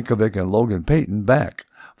Brent Yankovic and Logan Payton back.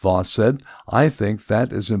 Voss said, "I think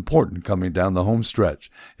that is important coming down the home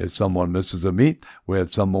stretch. If someone misses a meet, we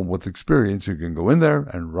have someone with experience who can go in there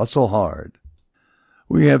and wrestle hard."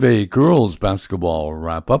 We have a girls basketball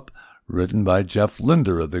wrap-up written by Jeff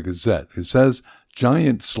Linder of the Gazette, who says,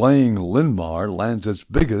 "Giant-slaying Linn-Mar lands its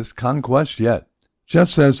biggest conquest yet." Jeff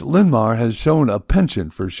says Linn-Mar has shown a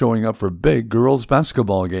penchant for showing up for big girls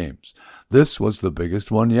basketball games. This was the biggest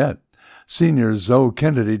one yet. Senior Zoe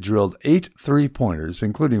Kennedy drilled 8 3-pointers,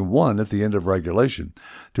 including 1 at the end of regulation,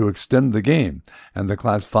 to extend the game, and the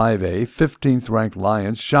Class 5A 15th-ranked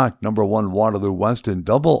Lions shocked number 1 Waterloo West in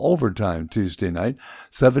double overtime Tuesday night,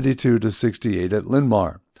 72-68 at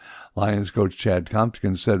Linn-Mar. Lions coach Chad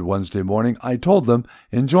Tompkins said Wednesday morning, "I told them,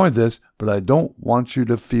 enjoy this, but I don't want you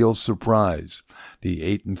to feel surprise." The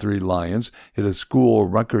 8-3 Lions hit a school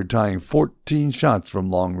record-tying 14 shots from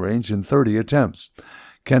long range in 30 attempts.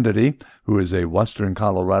 Kennedy, who is a Western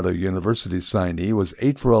Colorado University signee, was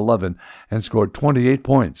 8 for 11 and scored 28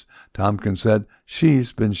 points. Tompkins said,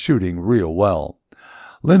 "She's been shooting real well."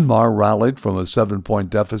 Linn-Mar rallied from a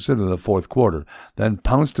 7-point deficit in the fourth quarter, then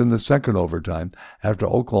pounced in the second overtime after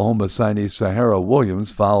Oklahoma signee Sahara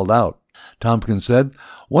Williams fouled out. Tompkins said,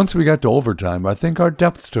 "Once we got to overtime, I think our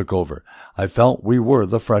depth took over. I felt we were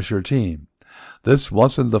the fresher team." This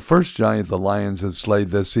wasn't the first giant the Lions have slayed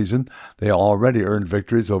this season. They already earned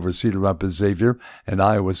victories over Cedar Rapids Xavier and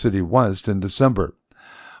Iowa City West in December.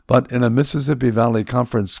 But in a Mississippi Valley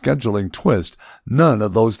Conference scheduling twist, none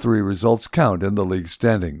of those 3 results count in the league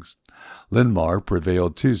standings. Linn-Mar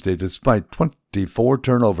prevailed Tuesday despite 24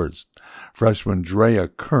 turnovers. Freshman Drea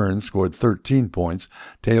Kern scored 13 points,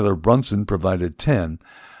 Taylor Brunson provided 10,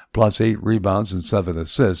 plus 8 rebounds and 7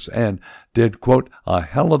 assists, and did, quote, "a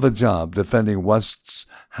hell of a job defending West's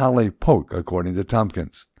Hallie Polk," according to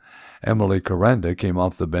Tompkins. Emily Coranda came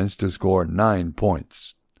off the bench to score 9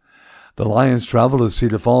 points. The Lions travel to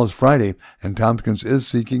Cedar Falls Friday, and Tompkins is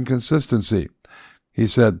seeking consistency. He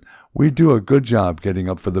said, "We do a good job getting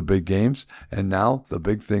up for the big games, and now the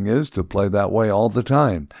big thing is to play that way all the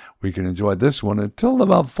time. We can enjoy this one until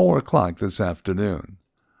about 4 o'clock this afternoon."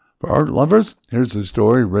 For art lovers, here's a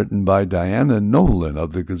story written by Diana Nolan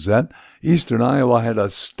of the Gazette. Eastern Iowa had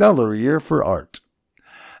a stellar year for art.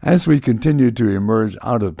 As we continue to emerge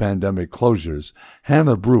out of pandemic closures,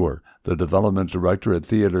 Hannah Brewer, the development director at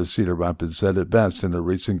Theater Cedar Rapids, said it best in a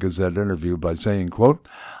recent Gazette interview by saying, quote,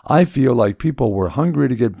 "I feel like people were hungry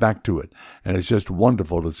to get back to it, and it's just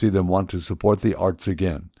wonderful to see them want to support the arts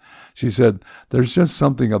again." She said, "There's just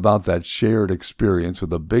something about that shared experience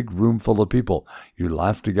with a big room full of people. You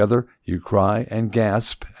laugh together, you cry and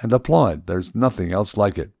gasp and applaud. There's nothing else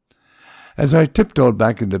like it." As I tiptoed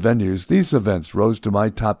back into venues, these events rose to my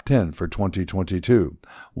top 10 for 2022.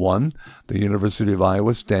 1. The University of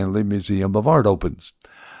Iowa Stanley Museum of Art opens.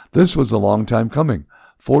 This was a long time coming.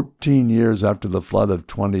 14 years after the flood of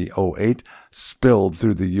 2008 spilled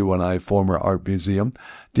through the UNI former art museum,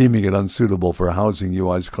 deeming it unsuitable for housing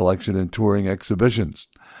UI's collection and touring exhibitions.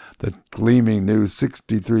 The gleaming new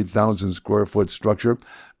 63,000 square foot structure,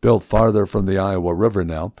 built farther from the Iowa River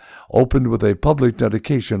now, opened with a public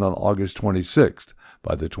dedication on August 26th.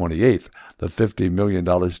 By the 28th, the $50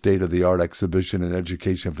 million state-of-the-art exhibition and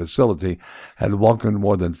education facility had welcomed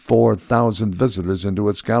more than 4,000 visitors into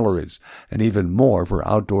its galleries, and even more for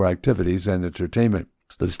outdoor activities and entertainment.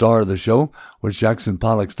 The star of the show was Jackson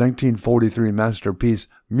Pollock's 1943 masterpiece,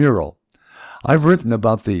 Mural. I've written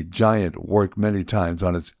about the giant work many times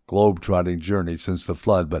on its globe-trotting journey since the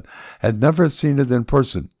flood, but had never seen it in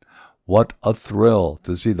person. What a thrill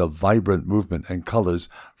to see the vibrant movement and colors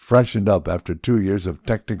freshened up after 2 years of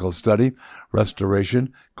technical study,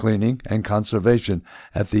 restoration, cleaning, and conservation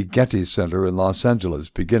at the Getty Center in Los Angeles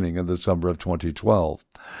beginning in the summer of 2012.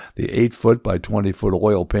 The 8-foot by 20-foot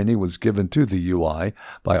oil painting was given to the UI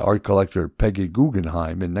by art collector Peggy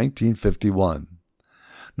Guggenheim in 1951.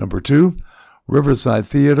 Number 2, Riverside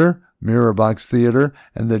Theater, Mirrorbox Theater,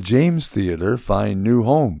 and the James Theater find new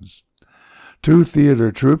homes. 2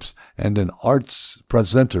 theater troupes and an arts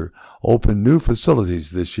presenter opened new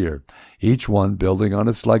facilities this year, each one building on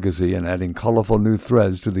its legacy and adding colorful new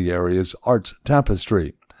threads to the area's arts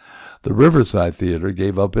tapestry. The Riverside Theater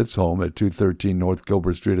gave up its home at 213 North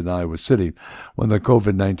Gilbert Street in Iowa City when the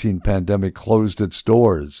COVID-19 pandemic closed its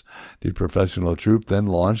doors. The professional troupe then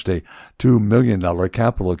launched a $2 million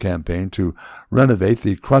capital campaign to renovate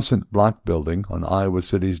the Crescent Block building on Iowa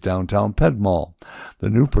City's downtown Ped Mall. The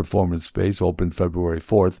new performance space opened February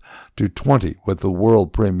 4th to 20 with the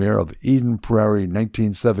world premiere of Eden Prairie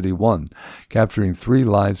 1971, capturing 3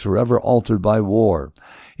 lives forever altered by war.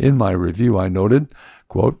 In my review, I noted,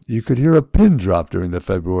 quote, "You could hear a pin drop during the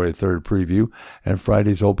February 3rd preview, and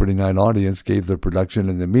Friday's opening night audience gave the production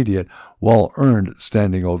an immediate, well-earned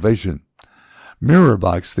standing ovation."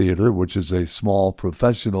 Mirrorbox Theater, which is a small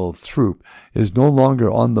professional troupe, is no longer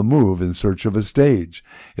on the move in search of a stage.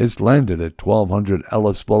 It's landed at 1200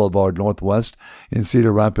 Ellis Boulevard Northwest in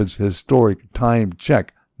Cedar Rapids' historic Time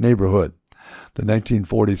Check neighborhood. The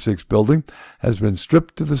 1946 building has been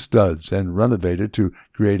stripped to the studs and renovated to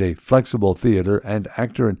create a flexible theater and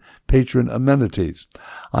actor and patron amenities.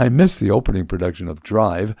 I missed the opening production of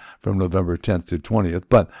Drive from November 10th to 20th,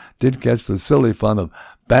 but did catch the silly fun of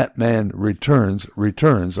Batman Returns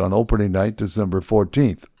on opening night December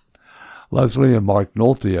 14th. Leslie and Mark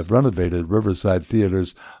Nolte have renovated Riverside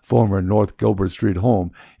Theater's former North Gilbert Street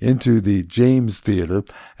home into the James Theater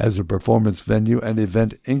as a performance venue and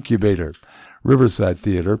event incubator. Riverside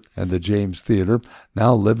Theater and the James Theater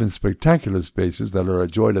now live in spectacular spaces that are a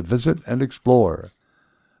joy to visit and explore.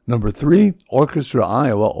 Number 3, Orchestra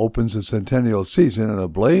Iowa opens the centennial season in a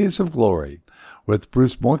blaze of glory. With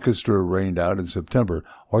Bruce Orchestra rained out in September,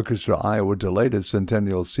 Orchestra Iowa delayed its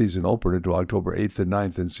centennial season opener to October 8th and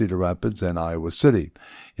 9th in Cedar Rapids and Iowa City.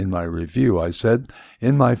 In my review, I said,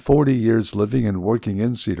 "In my 40 years living and working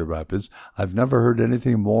in Cedar Rapids, I've never heard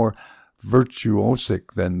anything more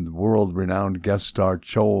virtuosic than world-renowned guest star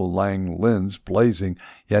Cho Lang-Lin's blazing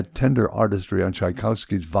yet tender artistry on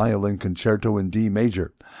Tchaikovsky's Violin Concerto in D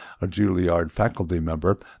major. A Juilliard faculty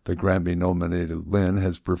member, the Grammy-nominated Lin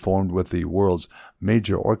has performed with the world's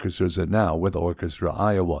major orchestras and now with Orchestra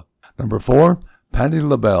Iowa. Number 4, Patti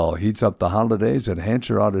LaBelle heats up the holidays at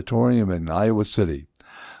Hancher Auditorium in Iowa City.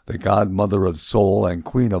 The godmother of soul and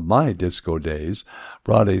queen of my disco days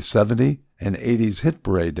brought a 70s and 80s hit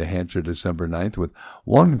parade to Hancher December 9th with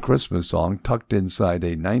one Christmas song tucked inside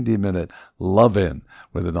a 90-minute love-in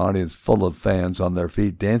with an audience full of fans on their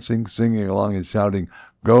feet dancing, singing along and shouting,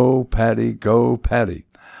 "Go Patti, go Patti."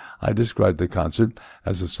 I described the concert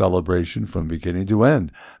as a celebration from beginning to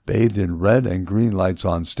end, bathed in red and green lights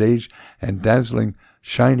on stage and dazzling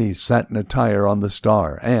shiny satin attire on the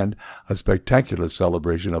star, and a spectacular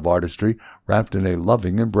celebration of artistry wrapped in a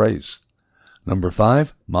loving embrace. Number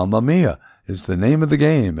 5, Mamma Mia is the name of the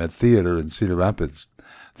game at Theater in Cedar Rapids.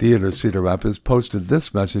 Theater Cedar Rapids posted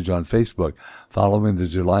this message on Facebook following the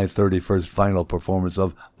July 31st final performance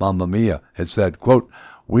of Mamma Mia. It said, quote,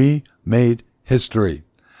 "We made history."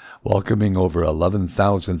 Welcoming over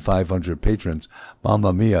 11,500 patrons,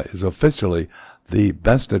 Mamma Mia is officially the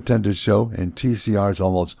best attended show in TCR's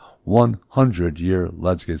almost 100-year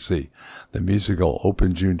legacy. The musical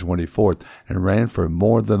opened June 24th and ran for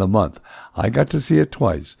more than a month. I got to see it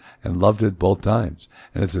twice and loved it both times,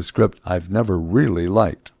 and it's a script I've never really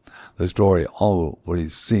liked. The story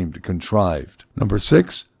always seemed contrived. Number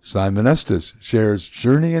 6, Simon Estes shares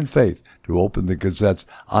Journey in Faith to open the Gazette's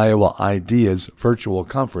Iowa Ideas virtual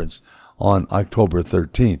conference on October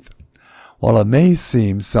 13th. While it may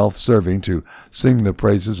seem self-serving to sing the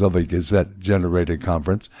praises of a Gazette-generated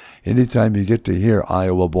conference, anytime you get to hear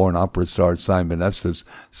Iowa-born opera star Simon Estes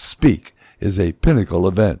speak is a pinnacle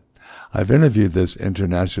event. I've interviewed this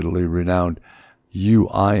internationally renowned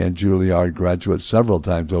UI and Juilliard graduate several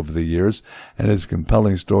times over the years, and his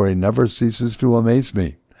compelling story never ceases to amaze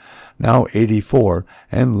me. Now 84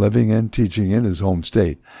 and living and teaching in his home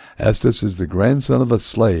state, Estes is the grandson of a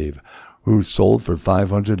slave who sold for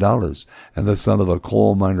 $500 and the son of a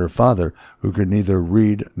coal miner father who could neither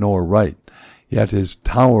read nor write. Yet his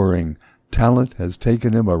towering talent has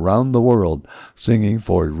taken him around the world, singing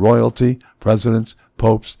for royalty, presidents,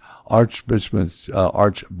 popes,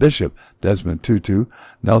 Archbishop Desmond Tutu,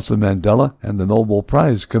 Nelson Mandela, and the Nobel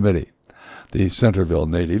Prize Committee. The Centerville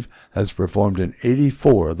native has performed in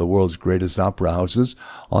 84 of the world's greatest opera houses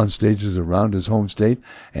on stages around his home state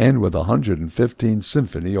and with 115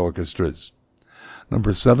 symphony orchestras.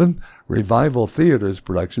 Number 7, Revival Theater's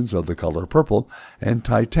productions of The Color Purple and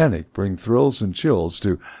Titanic bring thrills and chills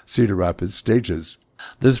to Cedar Rapids stages.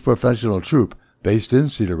 This professional troupe, based in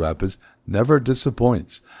Cedar Rapids, never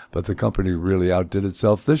disappoints, but the company really outdid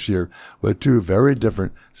itself this year with 2 very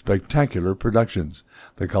different, spectacular productions.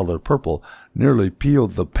 The Color Purple nearly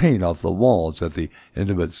peeled the paint off the walls at the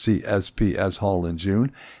intimate CSPS Hall in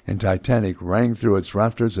June, and Titanic rang through its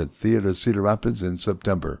rafters at Theater Cedar Rapids in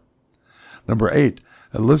September. Number 8,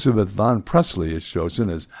 Elizabeth Von Presley is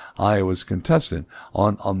chosen as Iowa's contestant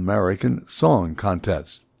on American Song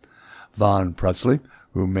Contest. Von Presley,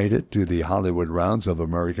 who made it to the Hollywood rounds of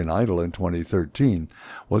American Idol in 2013,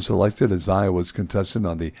 was selected as Iowa's contestant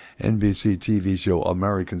on the NBC TV show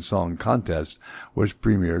American Song Contest, which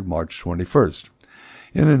premiered March 21st.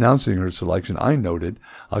 In announcing her selection, I noted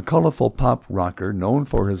a colorful pop rocker known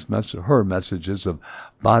for her messages of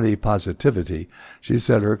body positivity. She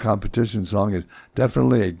said her competition song is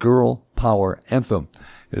definitely a girl power anthem.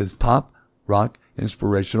 It is pop, rock,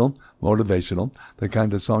 inspirational, motivational, the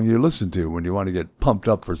kind of song you listen to when you want to get pumped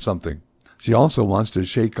up for something. She also wants to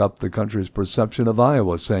shake up the country's perception of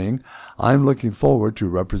Iowa, saying, "I'm looking forward to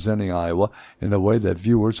representing Iowa in a way that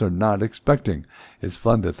viewers are not expecting. It's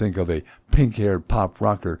fun to think of a pink-haired pop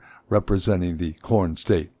rocker representing the Corn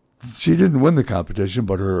State." She didn't win the competition,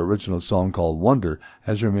 but her original song called Wonder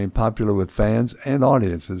has remained popular with fans and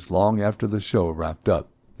audiences long after the show wrapped up.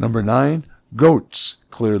 Number 9, Goats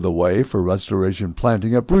clear the way for restoration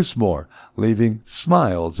planting at Brucemore, leaving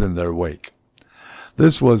smiles in their wake.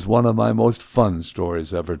 This was one of my most fun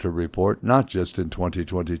stories ever to report, not just in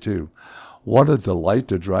 2022. What a delight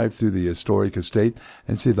to drive through the historic estate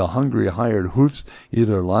and see the hungry hired hoofs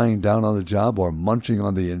either lying down on the job or munching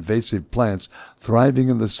on the invasive plants thriving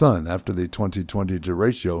in the sun after the 2020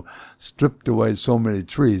 derecho stripped away so many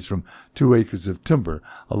trees from 2 acres of timber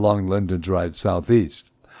along Linden Drive southeast.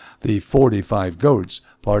 The 45 goats,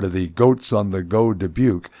 part of the Goats on the Go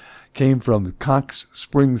Dubuque, came from Cox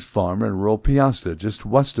Springs Farm in rural Piasta, just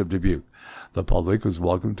west of Dubuque. The public was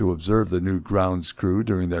welcome to observe the new grounds crew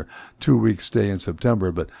during their 2-week stay in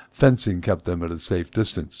September, but fencing kept them at a safe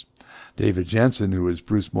distance. David Jansen, who is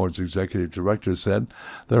Brucemore's executive director, said,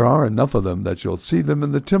 "There are enough of them that you'll see them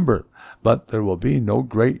in the timber, but there will be no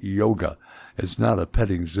great yoga. It's not a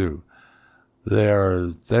petting zoo.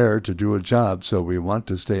 They're there to do a job, so we want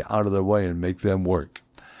to stay out of their way and make them work."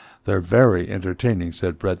 "They're very entertaining,"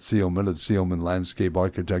 said Brett Seelman of Seelman Landscape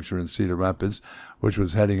Architecture in Cedar Rapids, which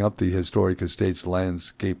was heading up the historic estate's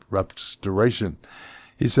landscape restoration.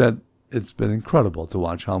 He said, "It's been incredible to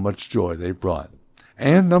watch how much joy they've brought."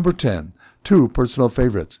 And number 10, 2 personal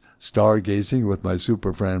favorites, stargazing with my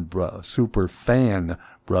superfan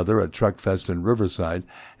brother at Truckfest in Riverside,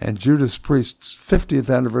 and Judas Priest's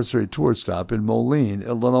 50th anniversary tour stop in Moline,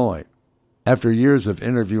 Illinois. After years of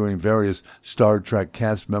interviewing various Star Trek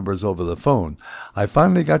cast members over the phone, I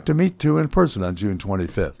finally got to meet 2 in person on June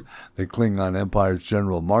 25th, the Klingon Empire's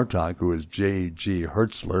General Martok, who is J.G.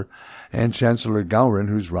 Hertzler, and Chancellor Gowron,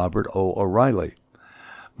 who's Robert O. O'Reilly.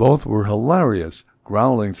 Both were hilarious,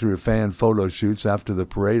 growling through fan photo shoots after the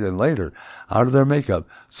parade and later, out of their makeup,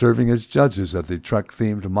 serving as judges at the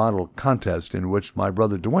Trek-themed model contest in which my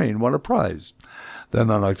brother Dwayne won a prize. Then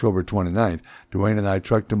on October 29th, Dwayne and I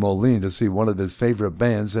trekked to Moline to see one of his favorite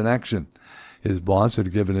bands in action. His boss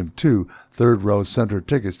had given him 2 third-row center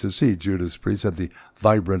tickets to see Judas Priest at the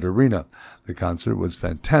Vibrant Arena. The concert was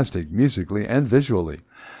fantastic musically and visually.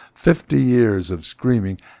 50 years of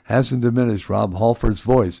screaming hasn't diminished Rob Halford's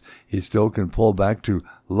voice. He still can pull back to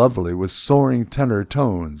lovely with soaring tenor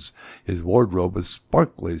tones. His wardrobe was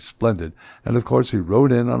sparkly splendid, and of course he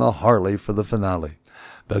rode in on a Harley for the finale.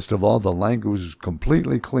 Best of all, the language was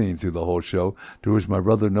completely clean through the whole show, to which my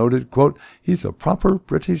brother noted, quote, "He's a proper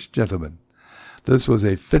British gentleman." This was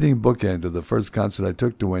a fitting bookend to the first concert I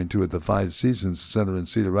took Dwayne to at the Five Seasons Center in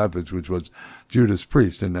Cedar Rapids, which was Judas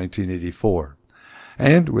Priest in 1984.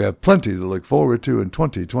 And we have plenty to look forward to in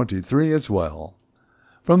 2023 as well.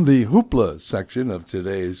 From the Hoopla section of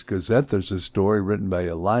today's Gazette, there's a story written by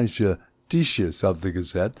Elijah Decius of the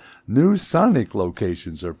Gazette. New Sonic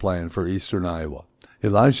locations are planned for eastern Iowa.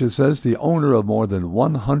 Elijah says the owner of more than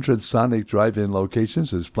 100 Sonic drive-in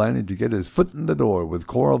locations is planning to get his foot in the door with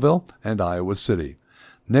Coralville and Iowa City.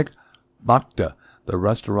 Nick Bakta, the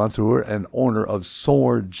restaurateur and owner of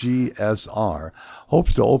Soar GSR,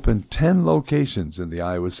 hopes to open 10 locations in the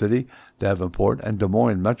Iowa City, Davenport, and Des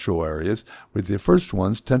Moines metro areas, with the first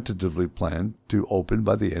ones tentatively planned to open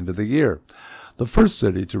by the end of the year. The first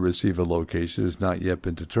city to receive a location has not yet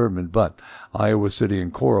been determined, but Iowa City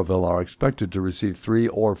and Coralville are expected to receive 3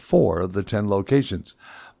 or 4 of the 10 locations.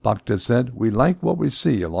 Bakta said, "We like what we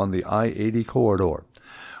see along the I-80 corridor."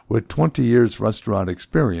 With 20 years restaurant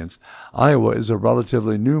experience, Iowa is a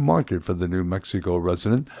relatively new market for the New Mexico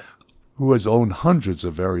resident, who has owned hundreds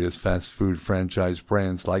of various fast food franchise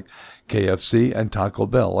brands like KFC and Taco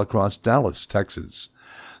Bell across Dallas, Texas.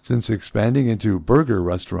 Since expanding into burger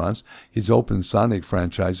restaurants, he's opened Sonic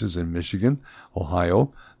franchises in Michigan,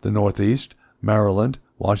 Ohio, the Northeast, Maryland,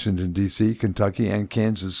 Washington, D.C., Kentucky, and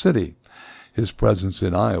Kansas City. His presence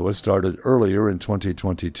in Iowa started earlier in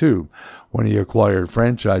 2022, when he acquired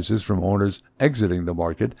franchises from owners exiting the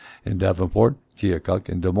market in Davenport, Keokuk,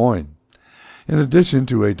 and Des Moines. In addition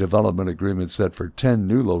to a development agreement set for 10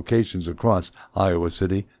 new locations across Iowa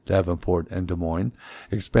City, Davenport, and Des Moines,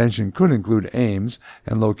 expansion could include Ames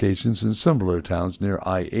and locations in similar towns near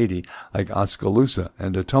I-80 like Oskaloosa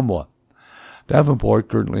and Ottumwa. Davenport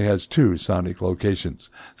currently has 2 Sonic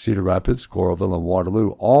locations. Cedar Rapids, Coralville, and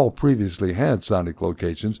Waterloo all previously had Sonic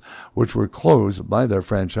locations, which were closed by their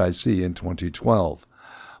franchisee in 2012.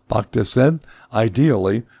 Bakta said,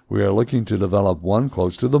 "Ideally, we are looking to develop one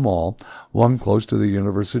close to the mall, one close to the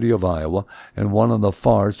University of Iowa, and one on the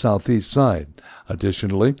far southeast side.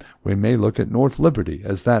 Additionally, we may look at North Liberty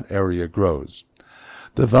as that area grows."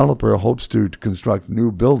 The developer hopes to construct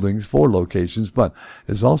new buildings for locations, but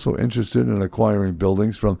is also interested in acquiring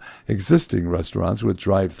buildings from existing restaurants with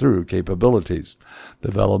drive-through capabilities.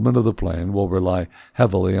 Development of the plan will rely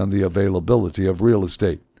heavily on the availability of real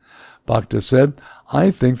estate. Bakta said, "I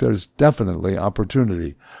think there's definitely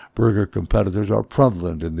opportunity. Burger competitors are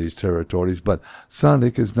prevalent in these territories, but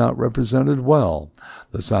Sonic is not represented well.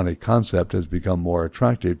 The Sonic concept has become more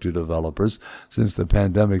attractive to developers since the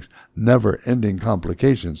pandemic's never-ending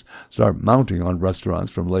complications start mounting on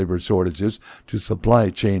restaurants, from labor shortages to supply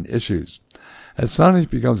chain issues." As Sonic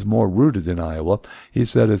becomes more rooted in Iowa, he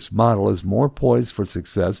said its model is more poised for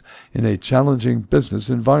success in a challenging business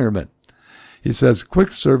environment. He says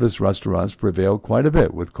quick service restaurants prevail quite a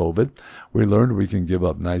bit with COVID. We learned we can give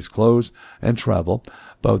up nice clothes and travel,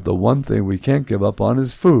 but the one thing we can't give up on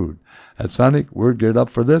is food. At Sonic, we're geared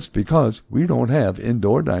up for this because we don't have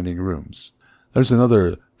indoor dining rooms. There's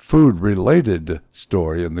another food-related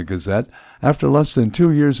story in the Gazette. After less than 2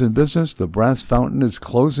 years in business, the Brass Fountain is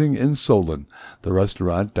closing in Solon. The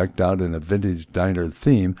restaurant, decked out in a vintage diner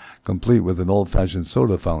theme, complete with an old-fashioned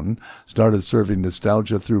soda fountain, started serving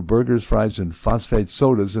nostalgia through burgers, fries, and phosphate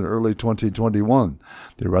sodas in early 2021.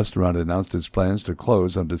 The restaurant announced its plans to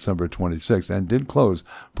close on December 26th and did close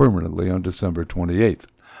permanently on December 28th.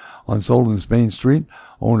 On Solon's Main Street,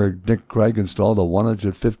 owner Nick Craig installed a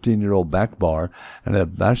 115-year-old back bar and a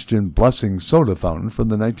Bastion Blessing soda fountain from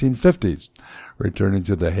the 1950s. Returning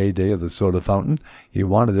to the heyday of the soda fountain, he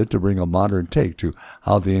wanted it to bring a modern take to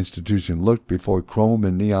how the institution looked before chrome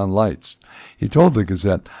and neon lights. He told the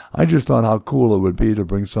Gazette, "I just thought how cool it would be to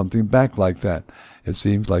bring something back like that. It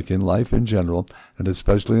seems like in life in general, and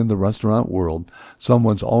especially in the restaurant world,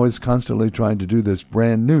 someone's always constantly trying to do this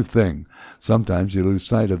brand new thing. Sometimes you lose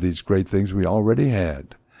sight of these great things we already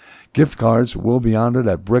had." Gift cards will be honored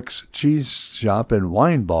at Brick's Cheese Shop and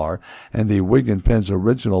Wine Bar and the Wig and Pen's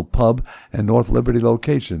Original Pub and North Liberty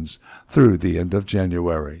locations through the end of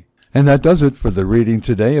January. And that does it for the reading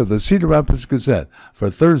today of the Cedar Rapids Gazette for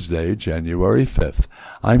Thursday, January 5th.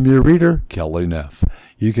 I'm your reader, Kelly Neff.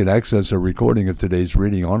 You can access a recording of today's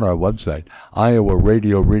reading on our website,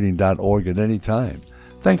 iowaradioreading.org at any time.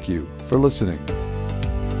 Thank you for listening.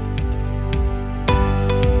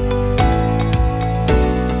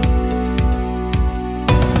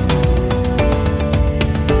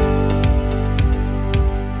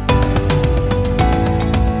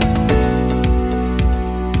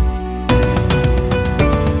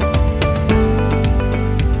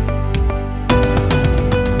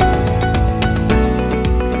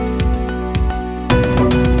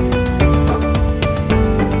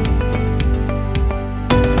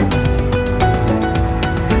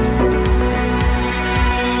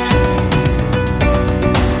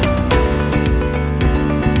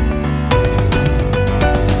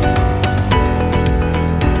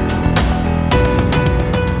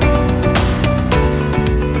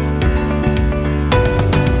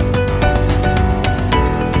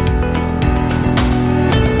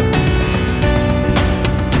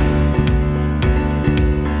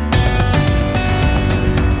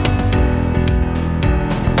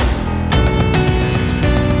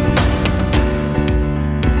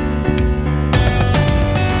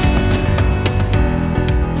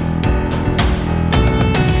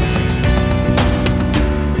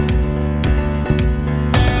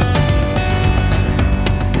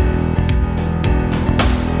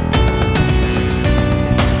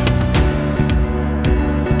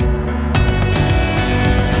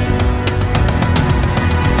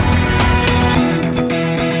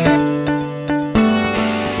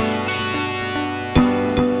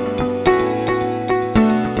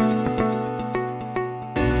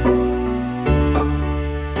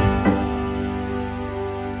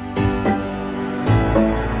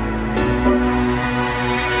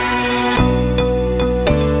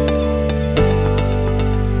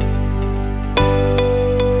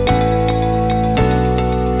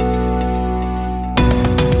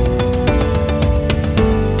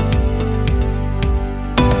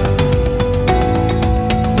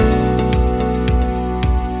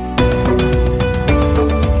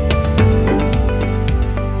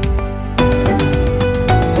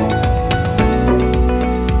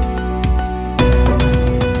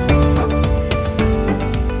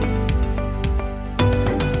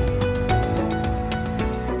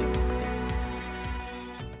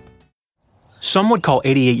 Some would call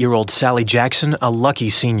 88-year-old Sally Jackson a lucky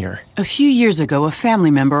senior. A few years ago, a family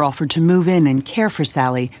member offered to move in and care for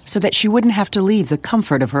Sally so that she wouldn't have to leave the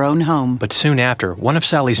comfort of her own home. But soon after, one of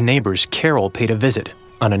Sally's neighbors, Carol, paid a visit,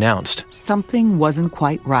 unannounced. Something wasn't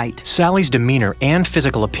quite right. Sally's demeanor and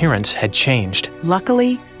physical appearance had changed.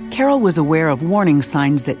 Luckily, Carol was aware of warning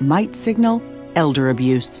signs that might signal elder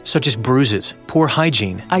abuse, such as bruises, poor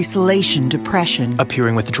hygiene, isolation, depression,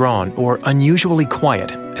 appearing withdrawn or unusually quiet,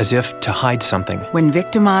 as if to hide something. When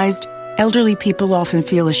victimized, elderly people often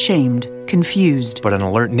feel ashamed, confused. But an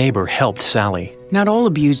alert neighbor helped Sally. Not all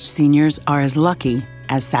abused seniors are as lucky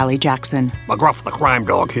as Sally Jackson. McGruff the Crime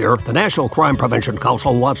Dog here. The National Crime Prevention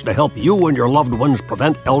Council wants to help you and your loved ones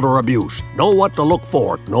prevent elder abuse. Know what to look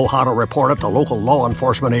for. Know how to report it to local law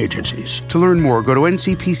enforcement agencies. To learn more, go to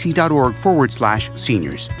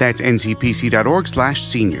ncpc.org/seniors. That's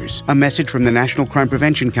ncpc.org/seniors. A message from the National Crime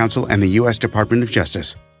Prevention Council and the U.S. Department of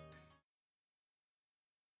Justice.